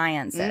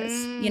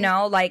sciences, you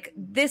know, like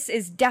this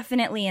is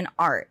definitely an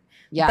art,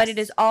 but it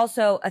is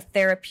also a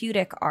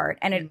therapeutic art.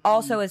 And it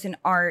also is an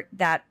art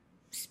that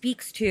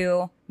speaks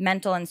to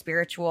mental and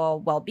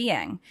spiritual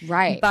well-being.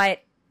 Right.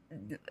 But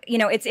you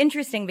know, it's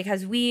interesting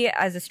because we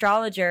as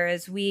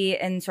astrologers, we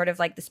in sort of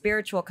like the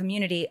spiritual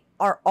community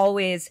are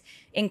always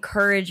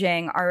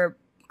encouraging our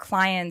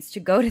clients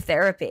to go to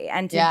therapy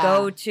and to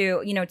go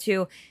to, you know,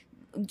 to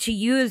to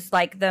use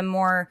like the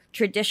more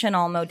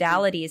traditional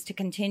modalities to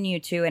continue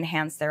to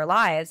enhance their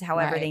lives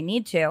however they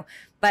need to.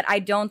 But I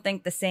don't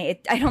think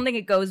I don't think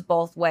it goes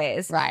both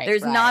ways. Right.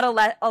 There's not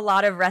a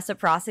lot of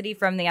reciprocity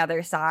from the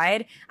other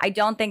side. I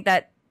don't think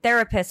that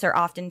therapists are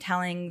often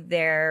telling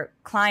their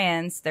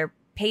clients, their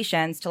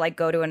patients, to like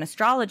go to an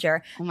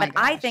astrologer. But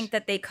I think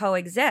that they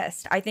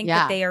coexist. I think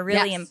that they are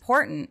really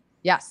important.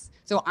 Yes.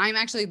 So I'm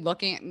actually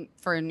looking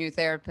for a new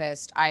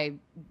therapist. I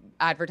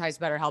advertise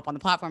BetterHelp on the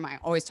platform. I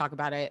always talk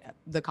about it.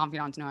 The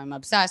confidants know I'm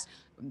obsessed.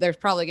 There's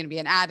probably going to be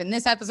an ad in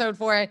this episode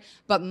for it.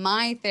 But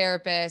my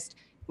therapist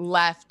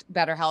left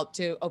BetterHelp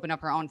to open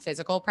up her own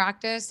physical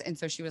practice. And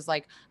so she was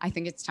like, I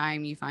think it's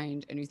time you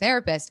find a new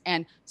therapist.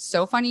 And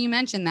so funny you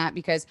mentioned that,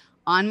 because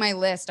on my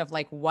list of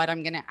like what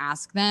I'm going to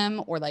ask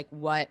them or like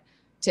what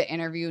to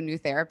interview new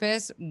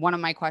therapists, one of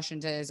my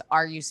questions is,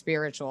 are you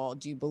spiritual?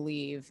 Do you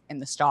believe in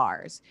the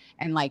stars?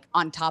 And like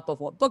on top of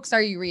what books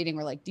are you reading,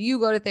 or like, do you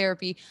go to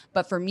therapy?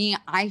 But for me,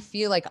 I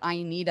feel like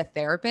I need a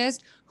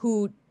therapist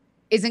who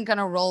isn't going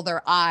to roll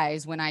their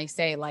eyes when I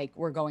say like,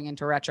 we're going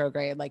into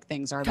retrograde, like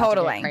things are about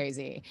to get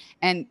crazy.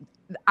 And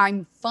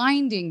I'm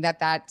finding that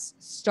that's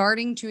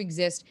starting to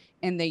exist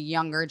in the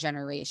younger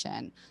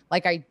generation.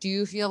 Like, I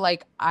do feel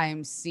like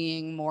I'm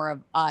seeing more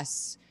of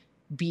us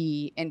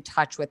be in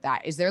touch with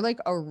that. Is there like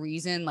a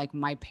reason like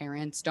my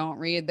parents don't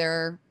read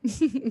their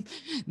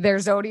their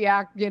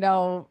zodiac,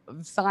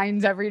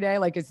 signs every day?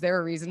 Like, is there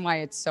a reason why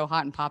it's so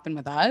hot and popping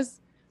with us?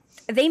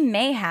 They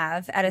may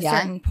have at a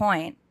certain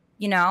point.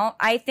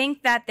 I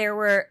think that there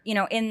were,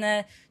 in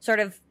the sort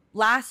of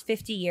last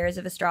 50 years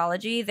of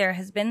astrology, there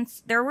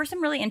were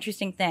some really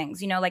interesting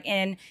things, like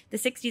in the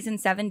 60s and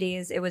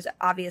 70s, it was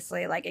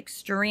obviously like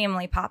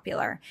extremely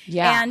popular.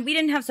 Yeah. And we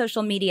didn't have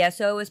social media.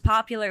 So it was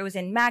popular. It was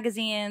in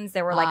magazines.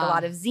 There were like a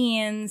lot of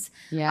zines.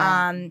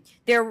 Yeah.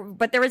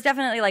 But there was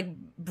definitely like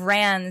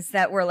brands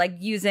that were like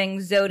using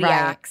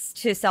zodiacs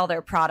to sell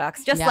their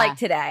products, just like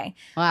today.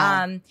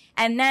 Wow.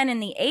 And then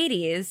in the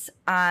 80s,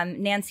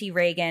 Nancy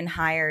Reagan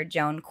hired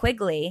Joan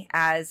Quigley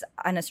as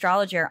an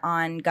astrologer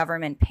on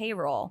government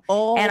payroll.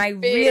 Oh, and I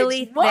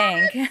really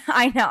think,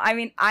 I know, I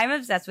mean, I'm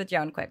obsessed with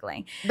Joan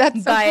Quigley.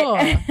 That's so cool.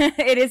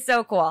 It is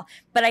so cool.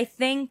 But I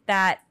think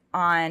that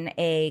on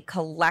a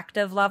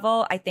collective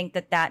level, I think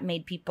that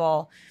made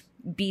people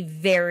be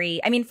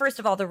very, I mean, first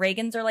of all, the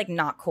Reagans are like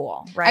not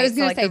cool, right? I was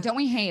going to say, don't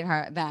we hate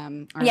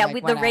them? Yeah,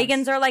 like, the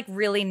Reagans are like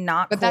really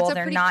not cool. That's a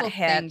They're pretty not cool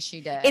hip. Thing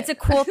she did. It's a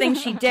cool thing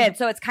she did.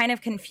 So it's kind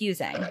of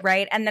confusing,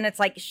 right? And then it's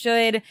like,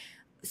 should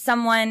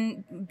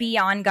someone be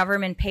on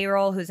government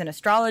payroll who's an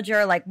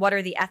astrologer? Like, what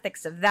are the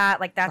ethics of that?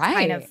 Like, that's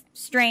kind of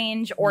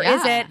strange, or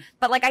is it?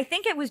 But like, I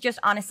think it was just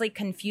honestly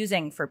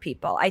confusing for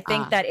people. I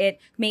think that it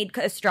made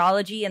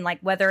astrology and like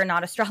whether or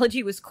not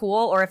astrology was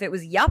cool or if it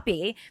was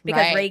yuppie,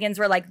 because Reagans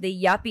were like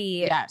the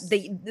yuppie,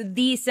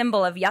 the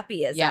symbol of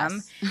yuppieism.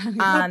 Yes.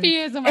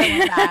 Yuppieism, I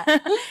love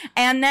that.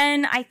 And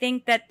then I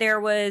think that there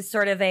was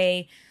sort of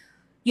I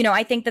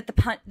think that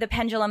the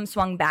pendulum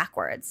swung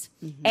backwards.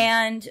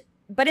 Mm-hmm.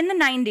 But in the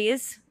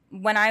 90s,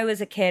 when I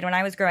was a kid, when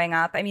I was growing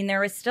up, I mean, there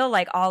was still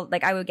like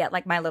I would get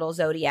like my little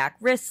zodiac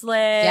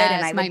wristlet,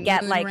 and I would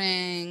get like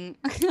ring.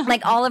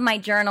 Like all of my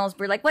journals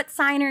were like, what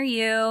sign are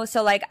you?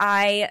 So like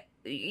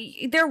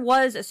there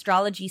was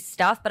astrology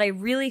stuff, but I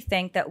really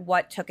think that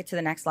what took it to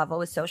the next level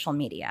was social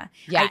media.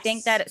 Yes. I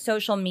think that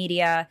social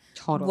media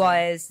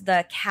was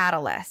the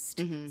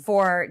catalyst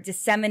for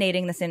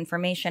disseminating this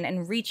information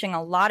and reaching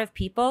a lot of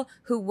people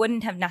who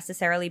wouldn't have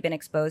necessarily been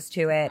exposed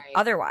to it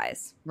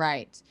otherwise.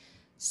 Right.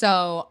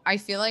 So I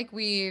feel like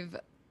we've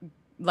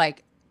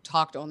like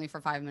talked only for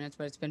 5 minutes,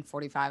 but it's been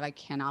 45. I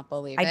cannot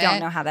believe it. I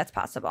don't know how that's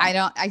possible.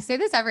 I say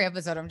this every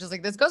episode. I'm just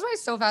like, this goes by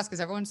so fast because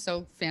everyone's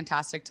so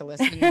fantastic to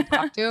listen and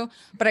talk to.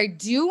 But I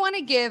do want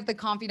to give the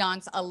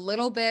confidants a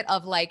little bit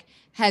of like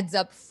heads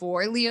up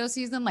for Leo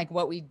season, like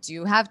what we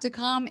do have to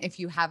come. If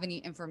you have any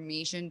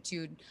information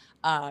to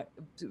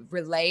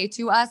relay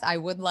to us, I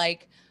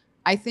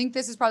think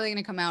this is probably going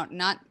to come out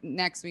not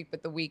next week,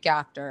 but the week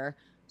after.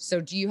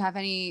 So do you have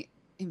any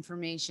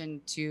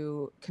information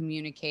to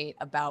communicate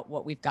about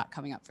what we've got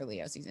coming up for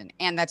Leo season?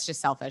 And that's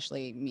just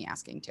selfishly me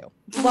asking too.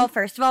 Well,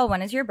 first of all,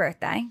 when is your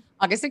birthday?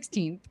 August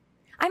 16th.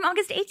 I'm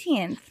August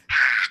 18th.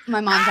 My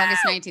mom's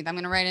August 19th. I'm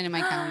going to write it in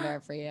my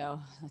calendar for you.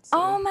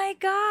 Oh my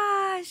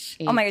gosh.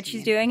 18th. Oh my God.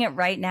 She's doing it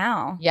right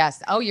now.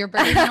 Yes. Oh, your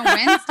birthday's on a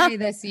Wednesday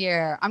this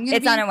year. I'm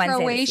going to be in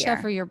Croatia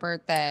for your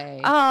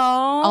birthday.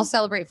 Oh. I'll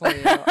celebrate for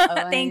you.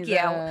 Thank you.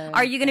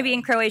 Are you going to be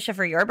in Croatia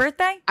for your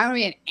birthday? I'm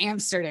going to be in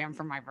Amsterdam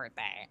for my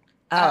birthday.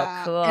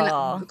 Oh, cool.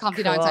 And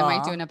confidants, I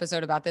might do an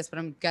episode about this, but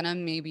I'm gonna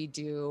maybe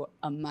do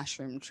a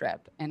mushroom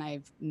trip. And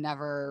I've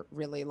never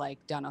really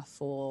like done a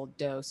full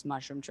dose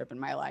mushroom trip in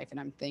my life.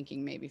 And I'm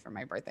thinking maybe for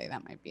my birthday,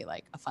 that might be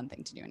like a fun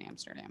thing to do in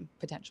Amsterdam,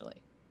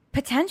 potentially.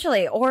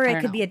 Or it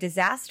could be a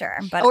disaster.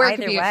 But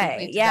either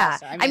way,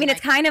 I mean,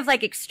 it's kind of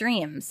like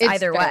extremes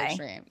either way.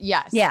 Extreme.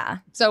 Yes. Yeah.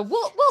 So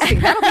we'll see.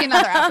 That'll be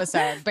another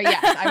episode. But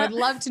yes, I would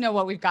love to know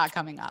what we've got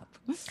coming up.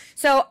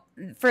 So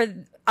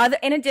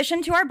in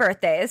addition to our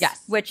birthdays,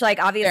 Yes. which like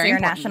obviously Very are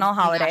important. national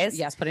holidays.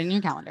 Yes, put it in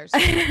your calendars.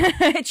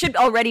 It should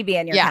already be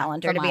in your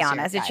calendar, from to be last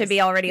year, honest. It guys. should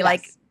be already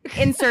like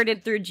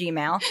inserted through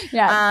Gmail.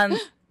 Yeah.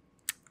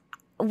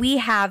 We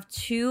have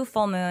 2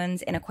 full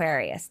moons in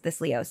Aquarius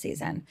this Leo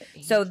season.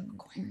 So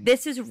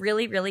this is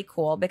really, really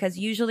cool because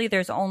usually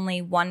there's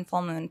only 1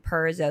 full moon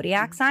per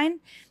zodiac sign.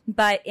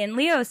 But in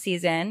Leo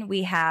season,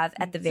 we have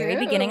at the very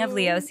beginning of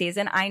Leo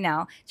season, I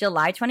know,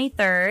 July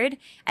 23rd.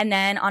 And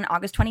then on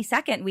August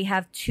 22nd, we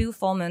have 2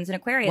 full moons in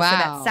Aquarius. Wow. So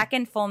that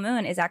second full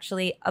moon is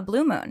actually a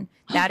blue moon.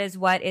 That is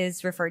what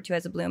is referred to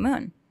as a blue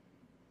moon.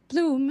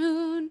 Blue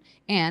moon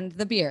and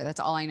the beer.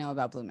 That's all I know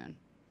about blue moon.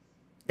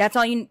 That's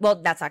all you, well,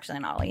 that's actually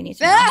not all you need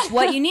to know.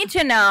 What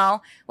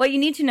you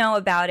need to know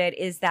about it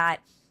is that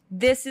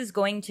this is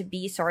going to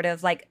be sort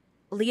of like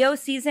Leo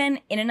season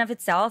in and of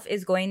itself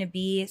is going to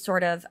be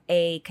sort of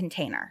a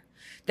container.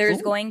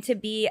 There's going to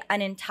be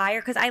an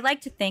entire, because I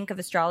like to think of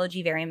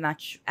astrology very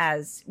much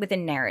as with a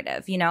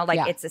narrative, you know,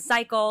 like it's a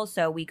cycle.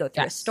 So we go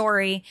through a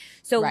story.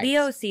 So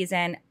Leo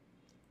season,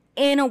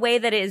 in a way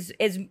that is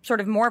sort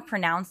of more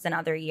pronounced than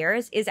other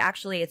years, is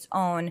actually its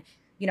own,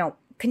 you know,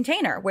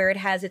 container where it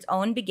has its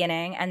own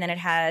beginning and then it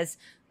has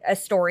a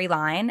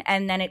storyline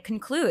and then it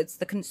concludes.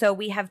 So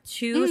we have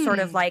 2 sort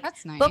of like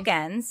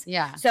bookends.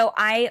 Yeah. So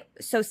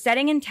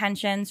setting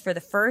intentions for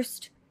the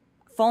first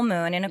full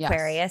moon in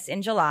Aquarius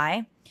in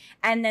July,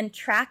 and then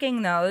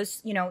tracking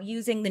those, you know,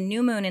 using the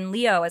new moon in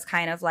Leo as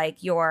kind of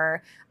like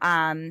your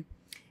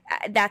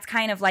that's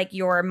kind of like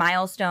your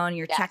milestone,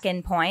 your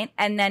check-in point,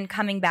 and then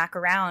coming back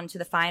around to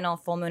the final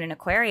full moon in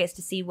Aquarius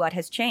to see what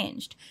has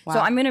changed. Wow. So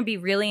I'm going to be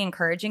really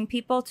encouraging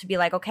people to be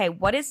like, okay,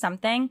 what is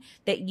something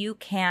that you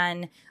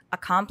can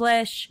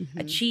accomplish,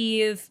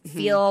 achieve,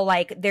 feel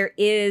like there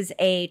is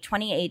a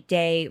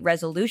 28-day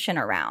resolution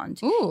around.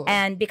 Ooh.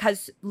 And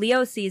because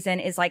Leo season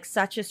is like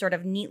such a sort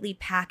of neatly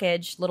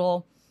packaged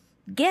little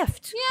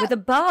gift with a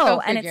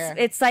bow, and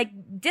it's like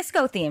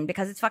disco themed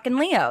because it's fucking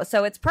Leo,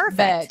 so it's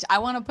perfect. I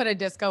want to put a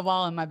disco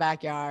ball in my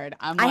backyard.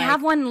 I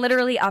have one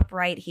literally up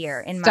right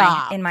here in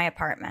my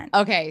apartment.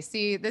 Okay,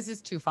 see, this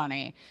is too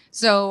funny.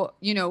 So,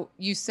 you know,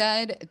 you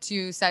said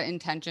to set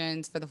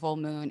intentions for the full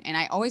moon, and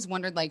I always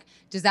wondered, like,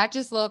 does that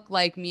just look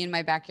like me in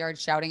my backyard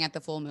shouting at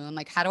the full moon?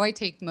 Like, how do I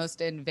take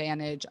most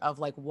advantage of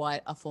like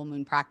what a full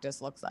moon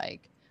practice looks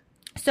like?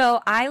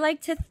 So I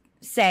like to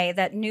say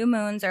that new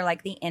moons are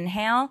like the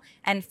inhale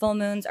and full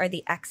moons are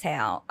the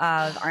exhale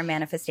of our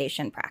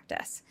manifestation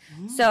practice.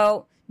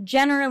 So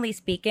generally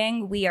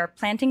speaking, we are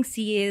planting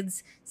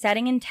seeds,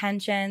 setting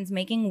intentions,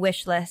 making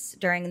wish lists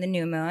during the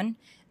new moon.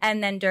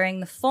 And then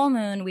during the full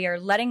moon, we are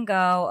letting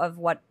go of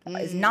what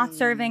is not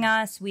serving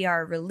us. We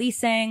are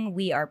releasing,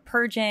 we are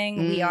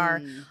purging, we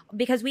are,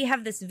 because we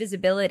have this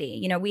visibility,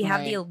 you know, we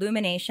have the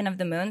illumination of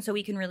the moon, so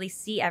we can really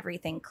see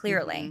everything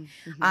clearly.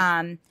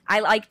 I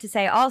like to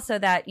say also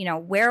that, you know,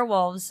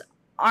 werewolves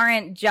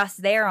aren't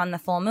just there on the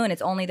full moon.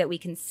 It's only that we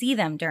can see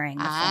them during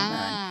the full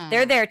moon.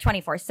 They're there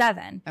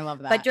 24/7. I love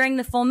that. But during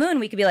the full moon,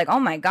 we could be like, oh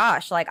my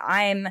gosh, like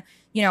I'm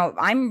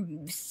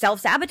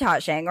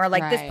self-sabotaging, or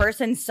like this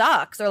person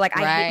sucks, or like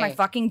I hate my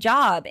fucking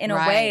job in a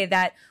way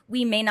that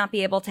we may not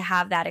be able to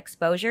have that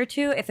exposure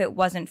to if it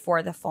wasn't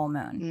for the full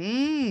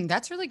moon.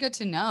 That's really good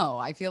to know.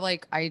 I feel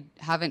like I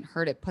haven't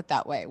heard it put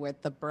that way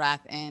with the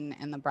breath in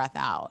and the breath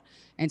out.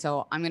 And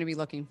so I'm going to be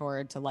looking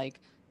forward to like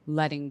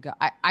letting go.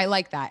 I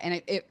like that.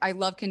 And I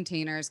love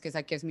containers because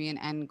that gives me an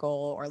end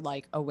goal or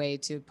like a way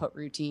to put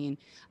routine.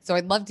 So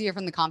I'd love to hear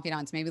from the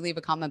confidants. Maybe leave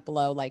a comment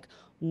below, like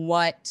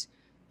what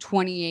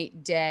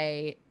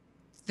 28-day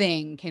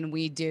thing can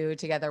we do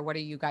together? What are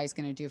you guys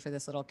going to do for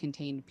this little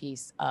contained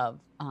piece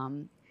of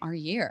our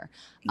year?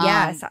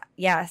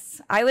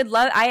 Yes. I would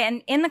love,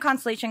 and in the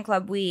Constellation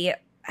Club, we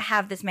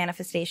have this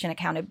manifestation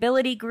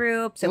accountability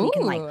group so we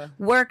can like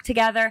work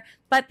together.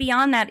 But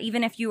beyond that,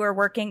 even if you are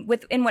working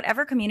in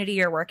whatever community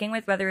you're working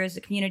with, whether it's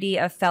a community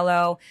of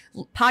fellow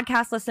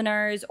podcast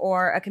listeners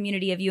or a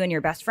community of you and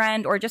your best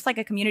friend, or just like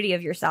a community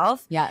of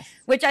yourself. Yes.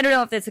 Which I don't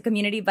know if it's a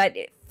community, but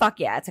fuck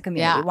yeah, it's a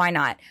community. Yeah. Why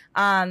not?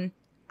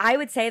 I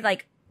would say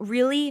like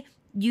really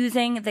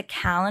using the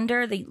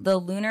calendar, the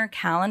lunar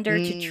calendar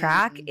to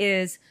track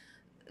is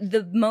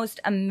the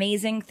most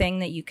amazing thing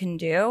that you can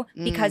do,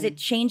 because it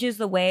changes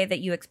the way that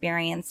you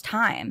experience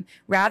time.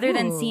 Rather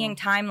than seeing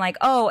time like,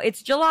 oh,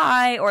 it's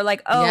July, or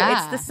like, oh,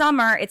 it's the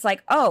summer. It's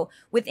like, oh,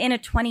 within a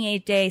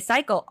 28-day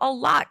cycle, a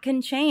lot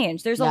can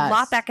change. There's a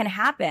lot that can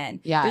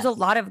happen. There's a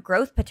lot of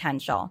growth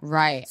potential.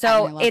 Right.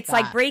 So it's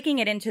like breaking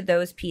it into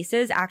those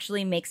pieces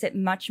actually makes it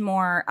much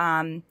more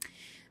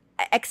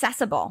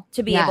accessible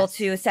to be able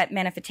to set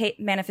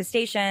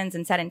manifestations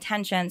and set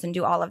intentions and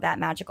do all of that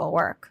magical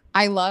work.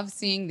 I love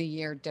seeing the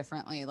year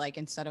differently. Like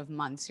instead of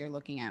months, you're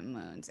looking at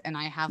moons. And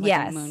I have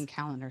like a moon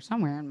calendar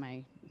somewhere in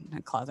my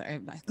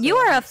closet. You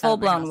are a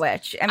full-blown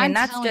witch. I mean, I'm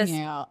that's telling just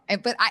you.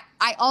 But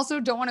I also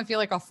don't want to feel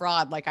like a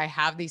fraud. Like I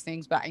have these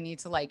things, but I need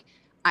to like,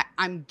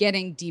 I'm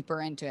getting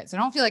deeper into it. So I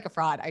don't feel like a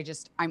fraud.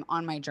 I'm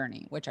on my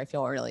journey, which I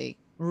feel really,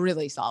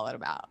 really solid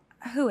about.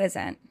 Who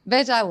isn't?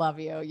 Bitch, I love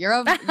you. You're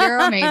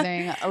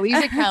amazing.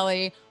 Aliza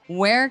Kelly,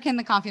 where can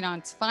the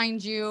Confidants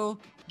find you?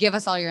 Give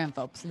us all your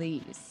info,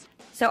 please.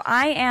 So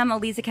I am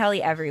Aliza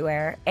Kelly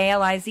everywhere.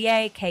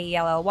 ALIZA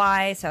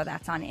KELLY. So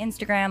that's on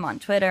Instagram, on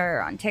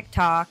Twitter, on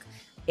TikTok.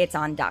 It's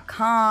on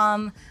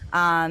 .com.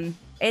 I'm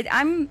on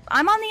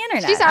the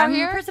internet. She's out I'm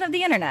here. a person of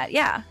the internet.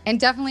 Yeah. And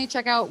definitely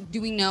check out, do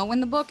we know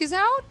when the book is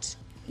out?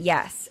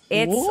 Yes.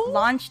 Its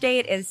launch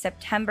date is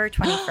September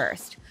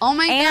 21st. Oh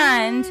my god.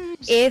 And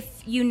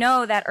if you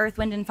know that Earth,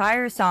 Wind, and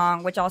Fire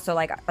song, which also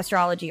like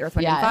astrology, Earth,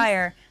 Wind, and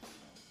Fire,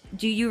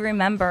 do you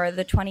remember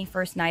the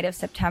 21st night of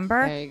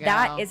September? There you go.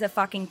 That is a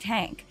fucking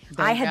tank.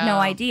 There I you had go. no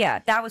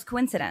idea. That was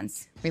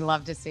coincidence. We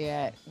love to see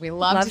it. We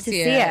love to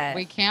see it.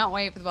 We can't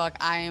wait for the book.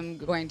 I am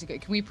going to go.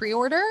 Can we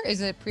pre-order?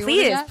 Is it pre-order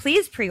yet?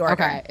 Please pre-order.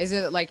 Okay. Is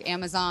it like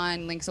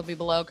Amazon, links will be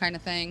below kind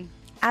of thing?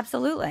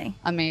 Absolutely.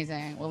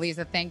 Amazing. Well,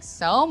 Lisa, thanks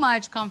so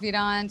much,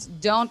 Confidants.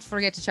 Don't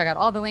forget to check out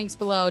all the links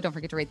below. Don't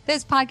forget to rate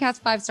this podcast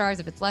 5 stars.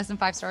 If it's less than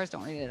 5 stars,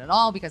 don't rate it at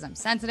all because I'm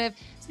sensitive.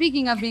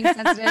 Speaking of being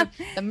sensitive,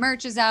 the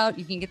merch is out.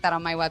 You can get that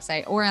on my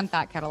website or on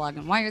Thought Catalog.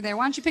 And while you're there,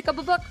 why don't you pick up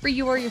a book for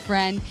you or your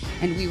friend?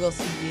 And we will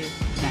see you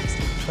next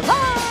week.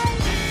 Bye-bye.